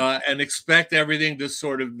and expect everything to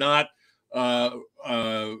sort of not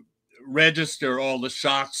register all the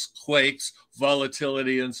shocks, quakes,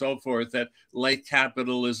 volatility, and so forth that late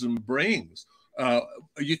capitalism brings.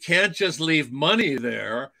 You can't just leave money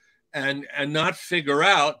there and not figure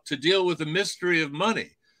out to deal with the mystery of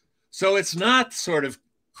money. So it's not sort of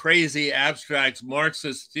crazy abstract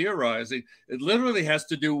Marxist theorizing. It literally has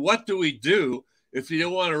to do, what do we do if you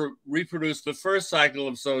don't want to reproduce the first cycle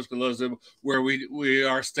of socialism, where we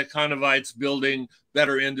are Stakhanovites building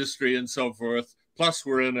better industry and so forth, plus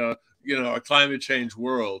we're in a climate change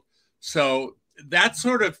world. So that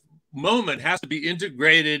sort of moment has to be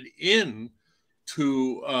integrated in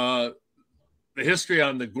to the history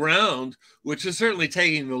on the ground, which is certainly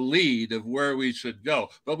taking the lead of where we should go.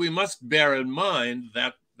 But we must bear in mind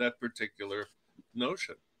that particular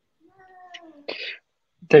notion.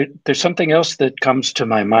 There's something else that comes to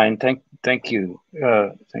my mind. Thank you.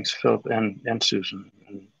 Thanks, Philip and Susan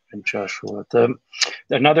and Joshua.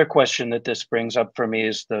 Another question that this brings up for me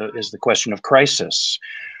is the question of crisis,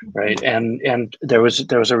 right? And there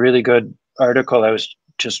was a really good article I was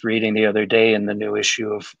just reading the other day in the new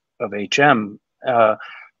issue of HM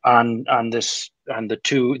on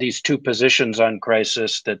these two positions on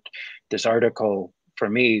crisis that this article, for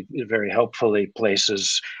me, very helpfully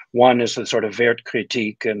places. One is the sort of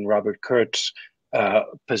Wertkritik and Robert Kurt's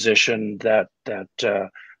position that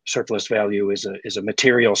surplus value is a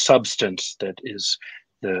material substance that is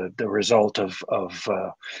the result of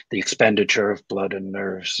the expenditure of blood and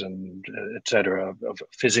nerves and et cetera, of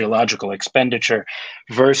physiological expenditure,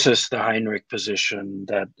 versus the Heinrich position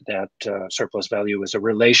that surplus value is a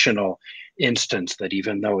relational instance, that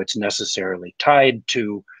even though it's necessarily tied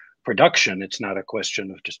to production, it's not a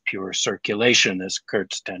question of just pure circulation, as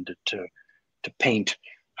Kurtz tended to paint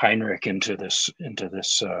Heinrich into this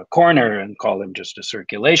corner and call him just a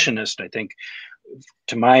circulationist. I think,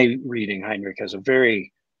 to my reading, Heinrich has a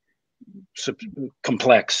very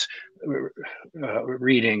complex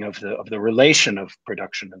reading of the relation of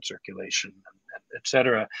production and circulation,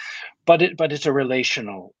 etc. But it's a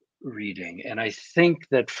relational reading, and I think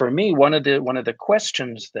that for me one of the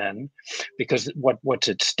questions then, because what's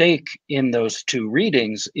at stake in those two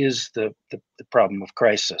readings is the problem of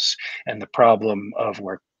crisis and the problem of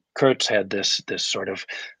where Kurtz had this sort of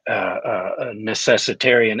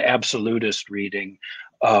necessitarian absolutist reading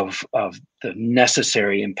of the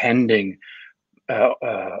necessary impending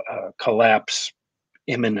collapse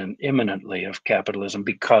imminently of capitalism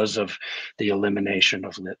because of the elimination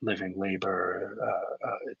of living labor,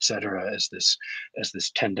 etc., as this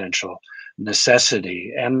tendential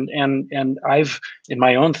necessity. And I've, in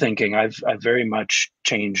my own thinking, I've very much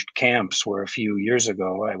changed camps, where a few years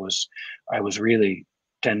ago I was really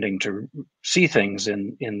tending to see things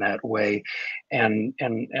in that way, and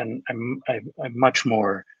I'm much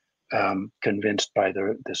more convinced by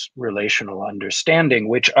this relational understanding,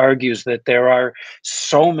 which argues that there are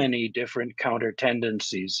so many different counter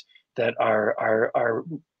tendencies that are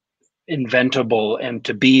inventable and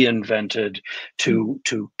to be invented to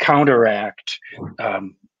counteract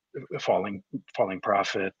falling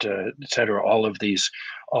profit, etc. All of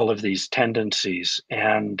these tendencies,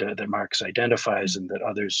 and that Marx identifies and that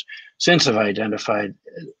others since have identified,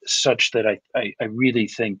 such that I really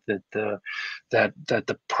think that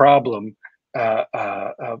the problem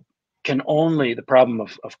can only, the problem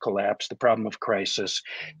of collapse, the problem of crisis,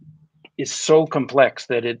 is so complex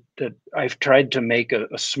that I've tried to make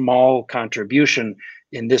a small contribution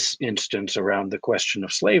in this instance around the question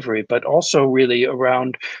of slavery, but also really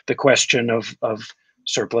around the question of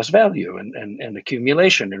surplus value and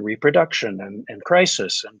accumulation and reproduction and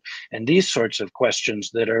crisis and these sorts of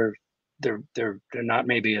questions that are they're not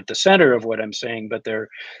maybe at the center of what I'm saying, but they're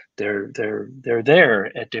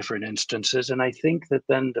there at different instances. And I think that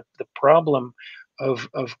then the problem of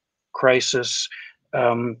crisis,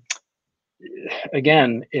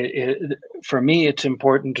 again, for me, it's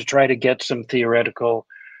important to try to get some theoretical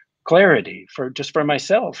clarity for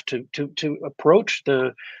myself to approach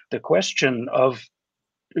the question of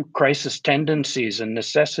crisis tendencies and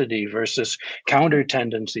necessity versus counter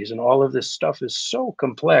tendencies, and all of this stuff is so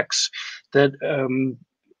complex that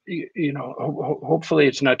hopefully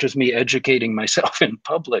it's not just me educating myself in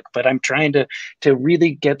public, but I'm trying to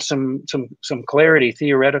really get some clarity,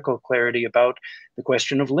 theoretical clarity, about the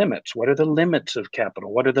question of limits. What are the limits of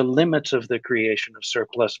capital? What are the limits of the creation of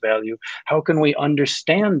surplus value? How can we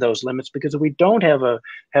understand those limits? Because if we don't have a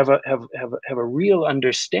real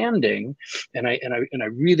understanding, and I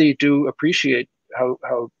really do appreciate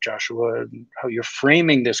how Joshua, how you're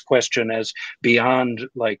framing this question as beyond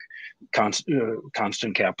like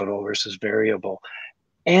constant capital versus variable,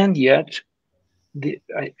 and yet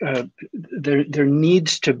there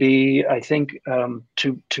needs to be, I think,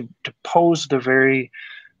 to pose the very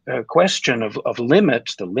question of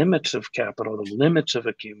limits, the limits of capital, the limits of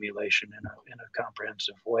accumulation in a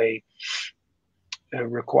comprehensive way,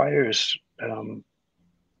 requires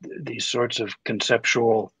these sorts of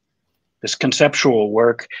conceptual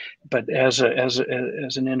work, but as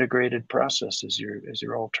an integrated process, as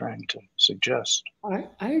you're all trying to suggest. I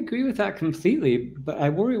agree with that completely, but I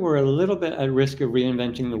worry we're a little bit at risk of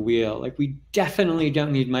reinventing the wheel. Like, we definitely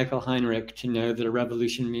don't need Michael Heinrich to know that a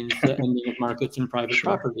revolution means the ending of markets and private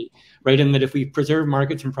property, right? And that if we preserve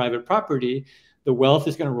markets and private property, the wealth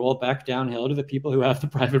is going to roll back downhill to the people who have the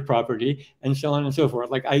private property, and so on and so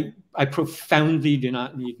forth. Like, I profoundly do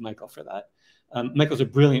not need Michael for that. Michael's a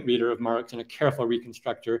brilliant reader of Marx and a careful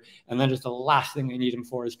reconstructor, and that is the last thing I need him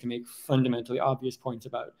for, is to make fundamentally obvious points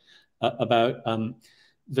about the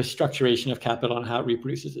structuration of capital and how it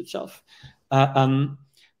reproduces itself. But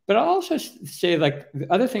I'll also say, like, the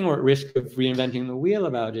other thing we're at risk of reinventing the wheel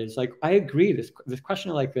about is, like, I agree, this question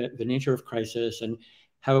of like the nature of crisis and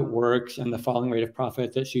how it works, and the falling rate of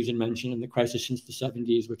profit that Susan mentioned, and the crisis since the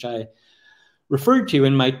 70s, which I referred to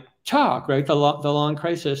in my talk, right? The long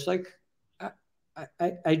crisis, like,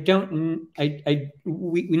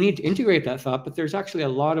 we need to integrate that thought, but there's actually a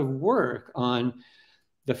lot of work on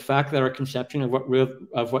the fact that our conception of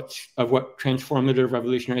what transformative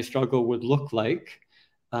revolutionary struggle would look like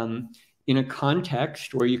in a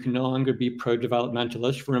context where you can no longer be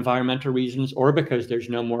pro-developmentalist for environmental reasons, or because there's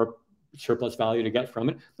no more surplus value to get from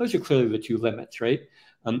it. Those are clearly the two limits, right?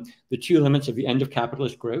 The two limits of the end of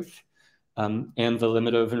capitalist growth and the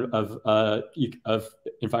limit of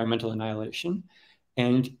environmental annihilation.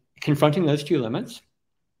 And confronting those two limits,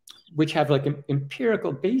 which have like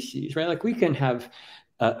empirical bases, right? Like, we can have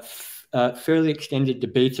fairly extended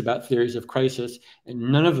debates about theories of crisis, and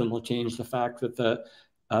none of them will change the fact that the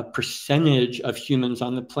percentage of humans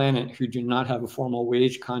on the planet who do not have a formal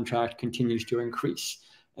wage contract continues to increase.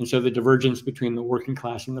 And so the divergence between the working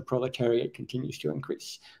class and the proletariat continues to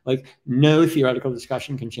increase. Like, no theoretical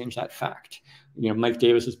discussion can change that fact. You know, Mike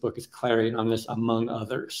Davis's book is clarion on this, among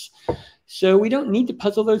others. So we don't need to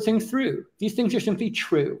puzzle those things through. These things are simply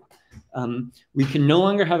true. We can no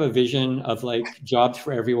longer have a vision of like jobs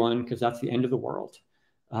for everyone, because that's the end of the world.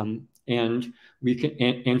 And we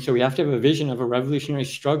can, and so we have to have a vision of a revolutionary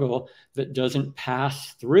struggle that doesn't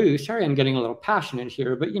pass through. Sorry, I'm getting a little passionate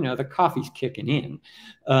here, but you know, the coffee's kicking in.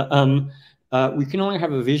 We can only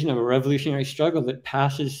have a vision of a revolutionary struggle that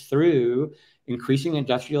passes through increasing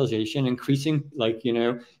industrialization, increasing like, you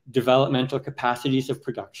know, developmental capacities of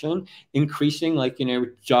production, increasing like, you know,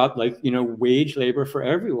 job, like, you know, wage labor for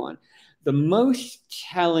everyone. The most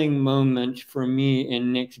telling moment for me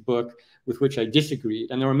in Nick's book, with which I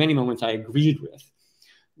disagreed, and there were many moments I agreed with,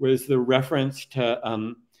 was the reference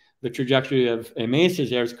to the trajectory of Aimé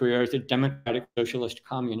Césaire's career as a democratic socialist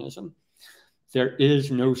communism. There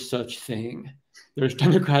is no such thing. There's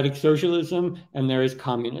democratic socialism and there is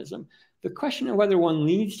communism. The question of whether one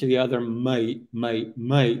leads to the other might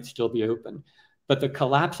still be open. But the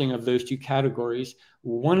collapsing of those two categories,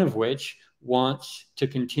 one of which wants to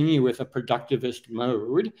continue with a productivist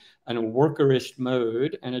mode and a workerist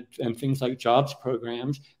mode and things like jobs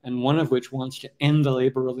programs, and one of which wants to end the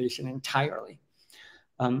labor relation entirely.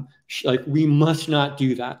 Like, we must not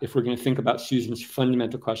do that if we're going to think about Suzanne's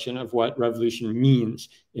fundamental question of what revolution means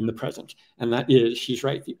in the present. And that is, she's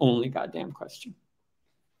right, the only goddamn question.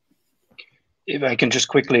 If I can just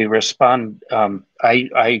quickly respond,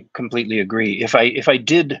 I completely agree. If I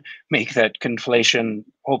did make that conflation,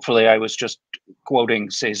 hopefully I was just quoting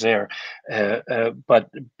Césaire,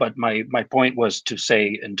 but my point was to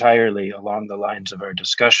say entirely along the lines of our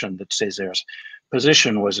discussion that Césaire's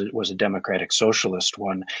position was a democratic socialist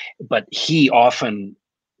one, but he often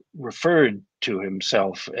referred to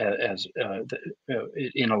himself as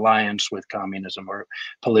in alliance with communism or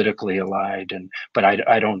politically allied, but I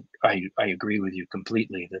agree with you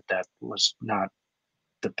completely that was not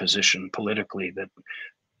the position politically that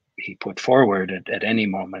he put forward at any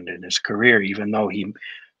moment in his career, even though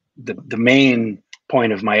the main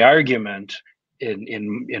point of my argument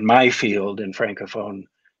in my field in Francophone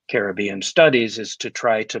Caribbean studies is to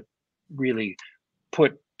try to really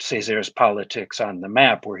put Césaire's politics on the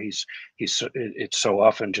map, where it's so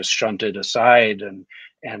often just shunted aside, and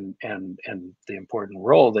the important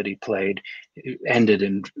role that he played ended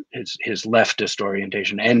in his leftist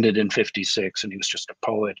orientation ended in 1956, and he was just a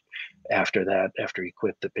poet after that, after he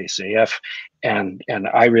quit the PCF. And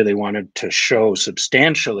I really wanted to show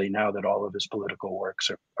substantially, now that all of his political works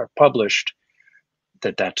are published,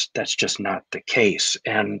 that's just not the case.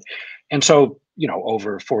 And so, you know,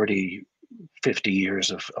 over 50 years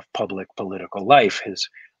of public political life,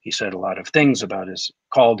 he said a lot of things about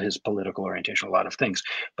called his political orientation a lot of things,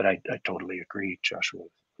 but I totally agree, Joshua,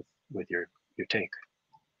 with your take.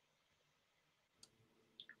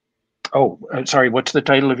 Oh, sorry, what's the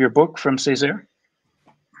title of your book from Césaire?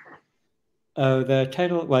 The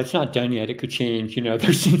title, well, it's not done yet. It could change, you know,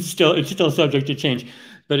 it's still subject to change,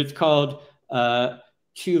 but it's called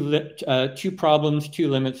Two Problems, Two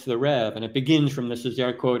Limits to the Rev. And it begins from the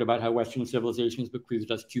Césaire quote about how Western civilization has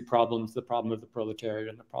bequeathed us two problems, the problem of the proletariat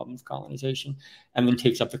and the problem of colonization, and then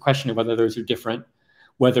takes up the question of whether those are different,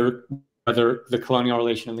 whether the colonial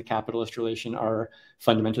relation and the capitalist relation are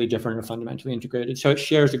fundamentally different or fundamentally integrated. So it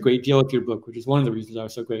shares a great deal with your book, which is one of the reasons I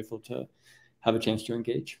was so grateful to have a chance to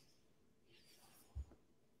engage.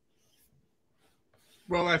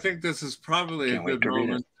 Well, I think this is probably a good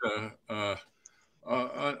moment,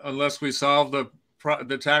 unless we solve the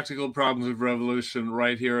tactical problems of revolution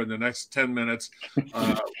right here in the next 10 minutes,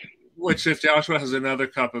 which, if Joshua has another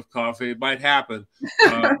cup of coffee, it might happen.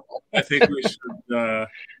 I think we should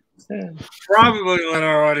probably let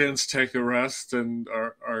our audience take a rest, and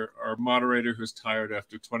our moderator, who's tired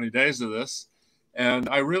after 20 days of this. And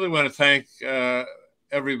I really want to thank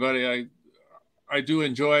everybody. I do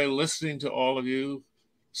enjoy listening to all of you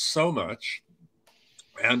so much,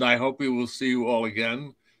 and I hope we will see you all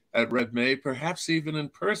again at Red May, perhaps even in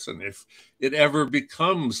person, if it ever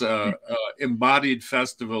becomes a embodied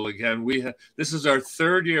festival again. This is our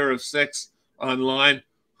third year of 6 online.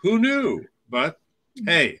 Who knew? But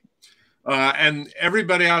hey, and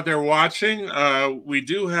everybody out there watching, we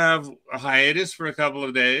do have a hiatus for a couple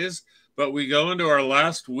of days, but we go into our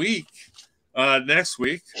last week next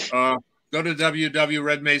week. Go to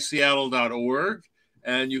www.redmayseattle.org.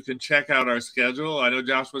 and you can check out our schedule. I know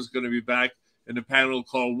Joshua's going to be back in a panel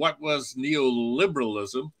called What Was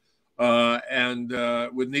Neoliberalism? And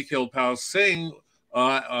with Nikhil Pal Singh,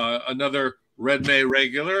 another Red May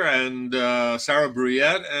regular, and Sarah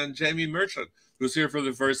Bruyette, and Jamie Merchant, who's here for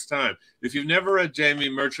the first time. If you've never read Jamie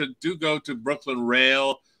Merchant, do go to Brooklyn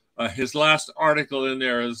Rail. His last article in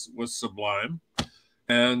there was sublime.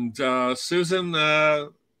 And Susan,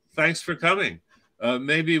 thanks for coming.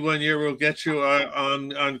 Maybe one year we'll get you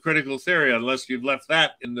on critical theory, unless you've left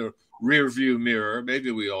that in the rear view mirror.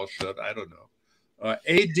 Maybe we all should. I don't know.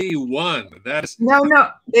 AD1. That's no.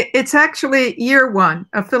 It's actually year one,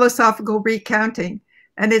 a philosophical recounting,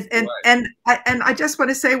 and I just want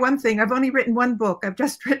to say one thing. I've only written one book. I've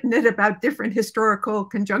just written it about different historical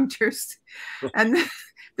conjunctures, and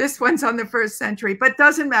this one's on the 1st century. But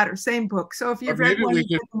doesn't matter. Same book. So if you've read one,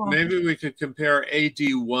 maybe we could compare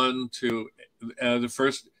AD1 to the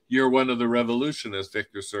first year one of the revolution, as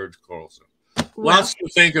Victor Serge calls it. Well, lots to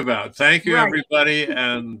think about. Thank you, right. everybody,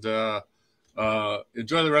 and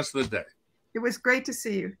enjoy the rest of the day. It was great to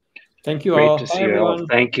see you. Thank you Great all. to Bye, see you everyone. all.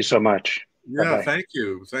 Thank you so much. Yeah, Bye-bye. thank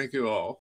you. Thank you all.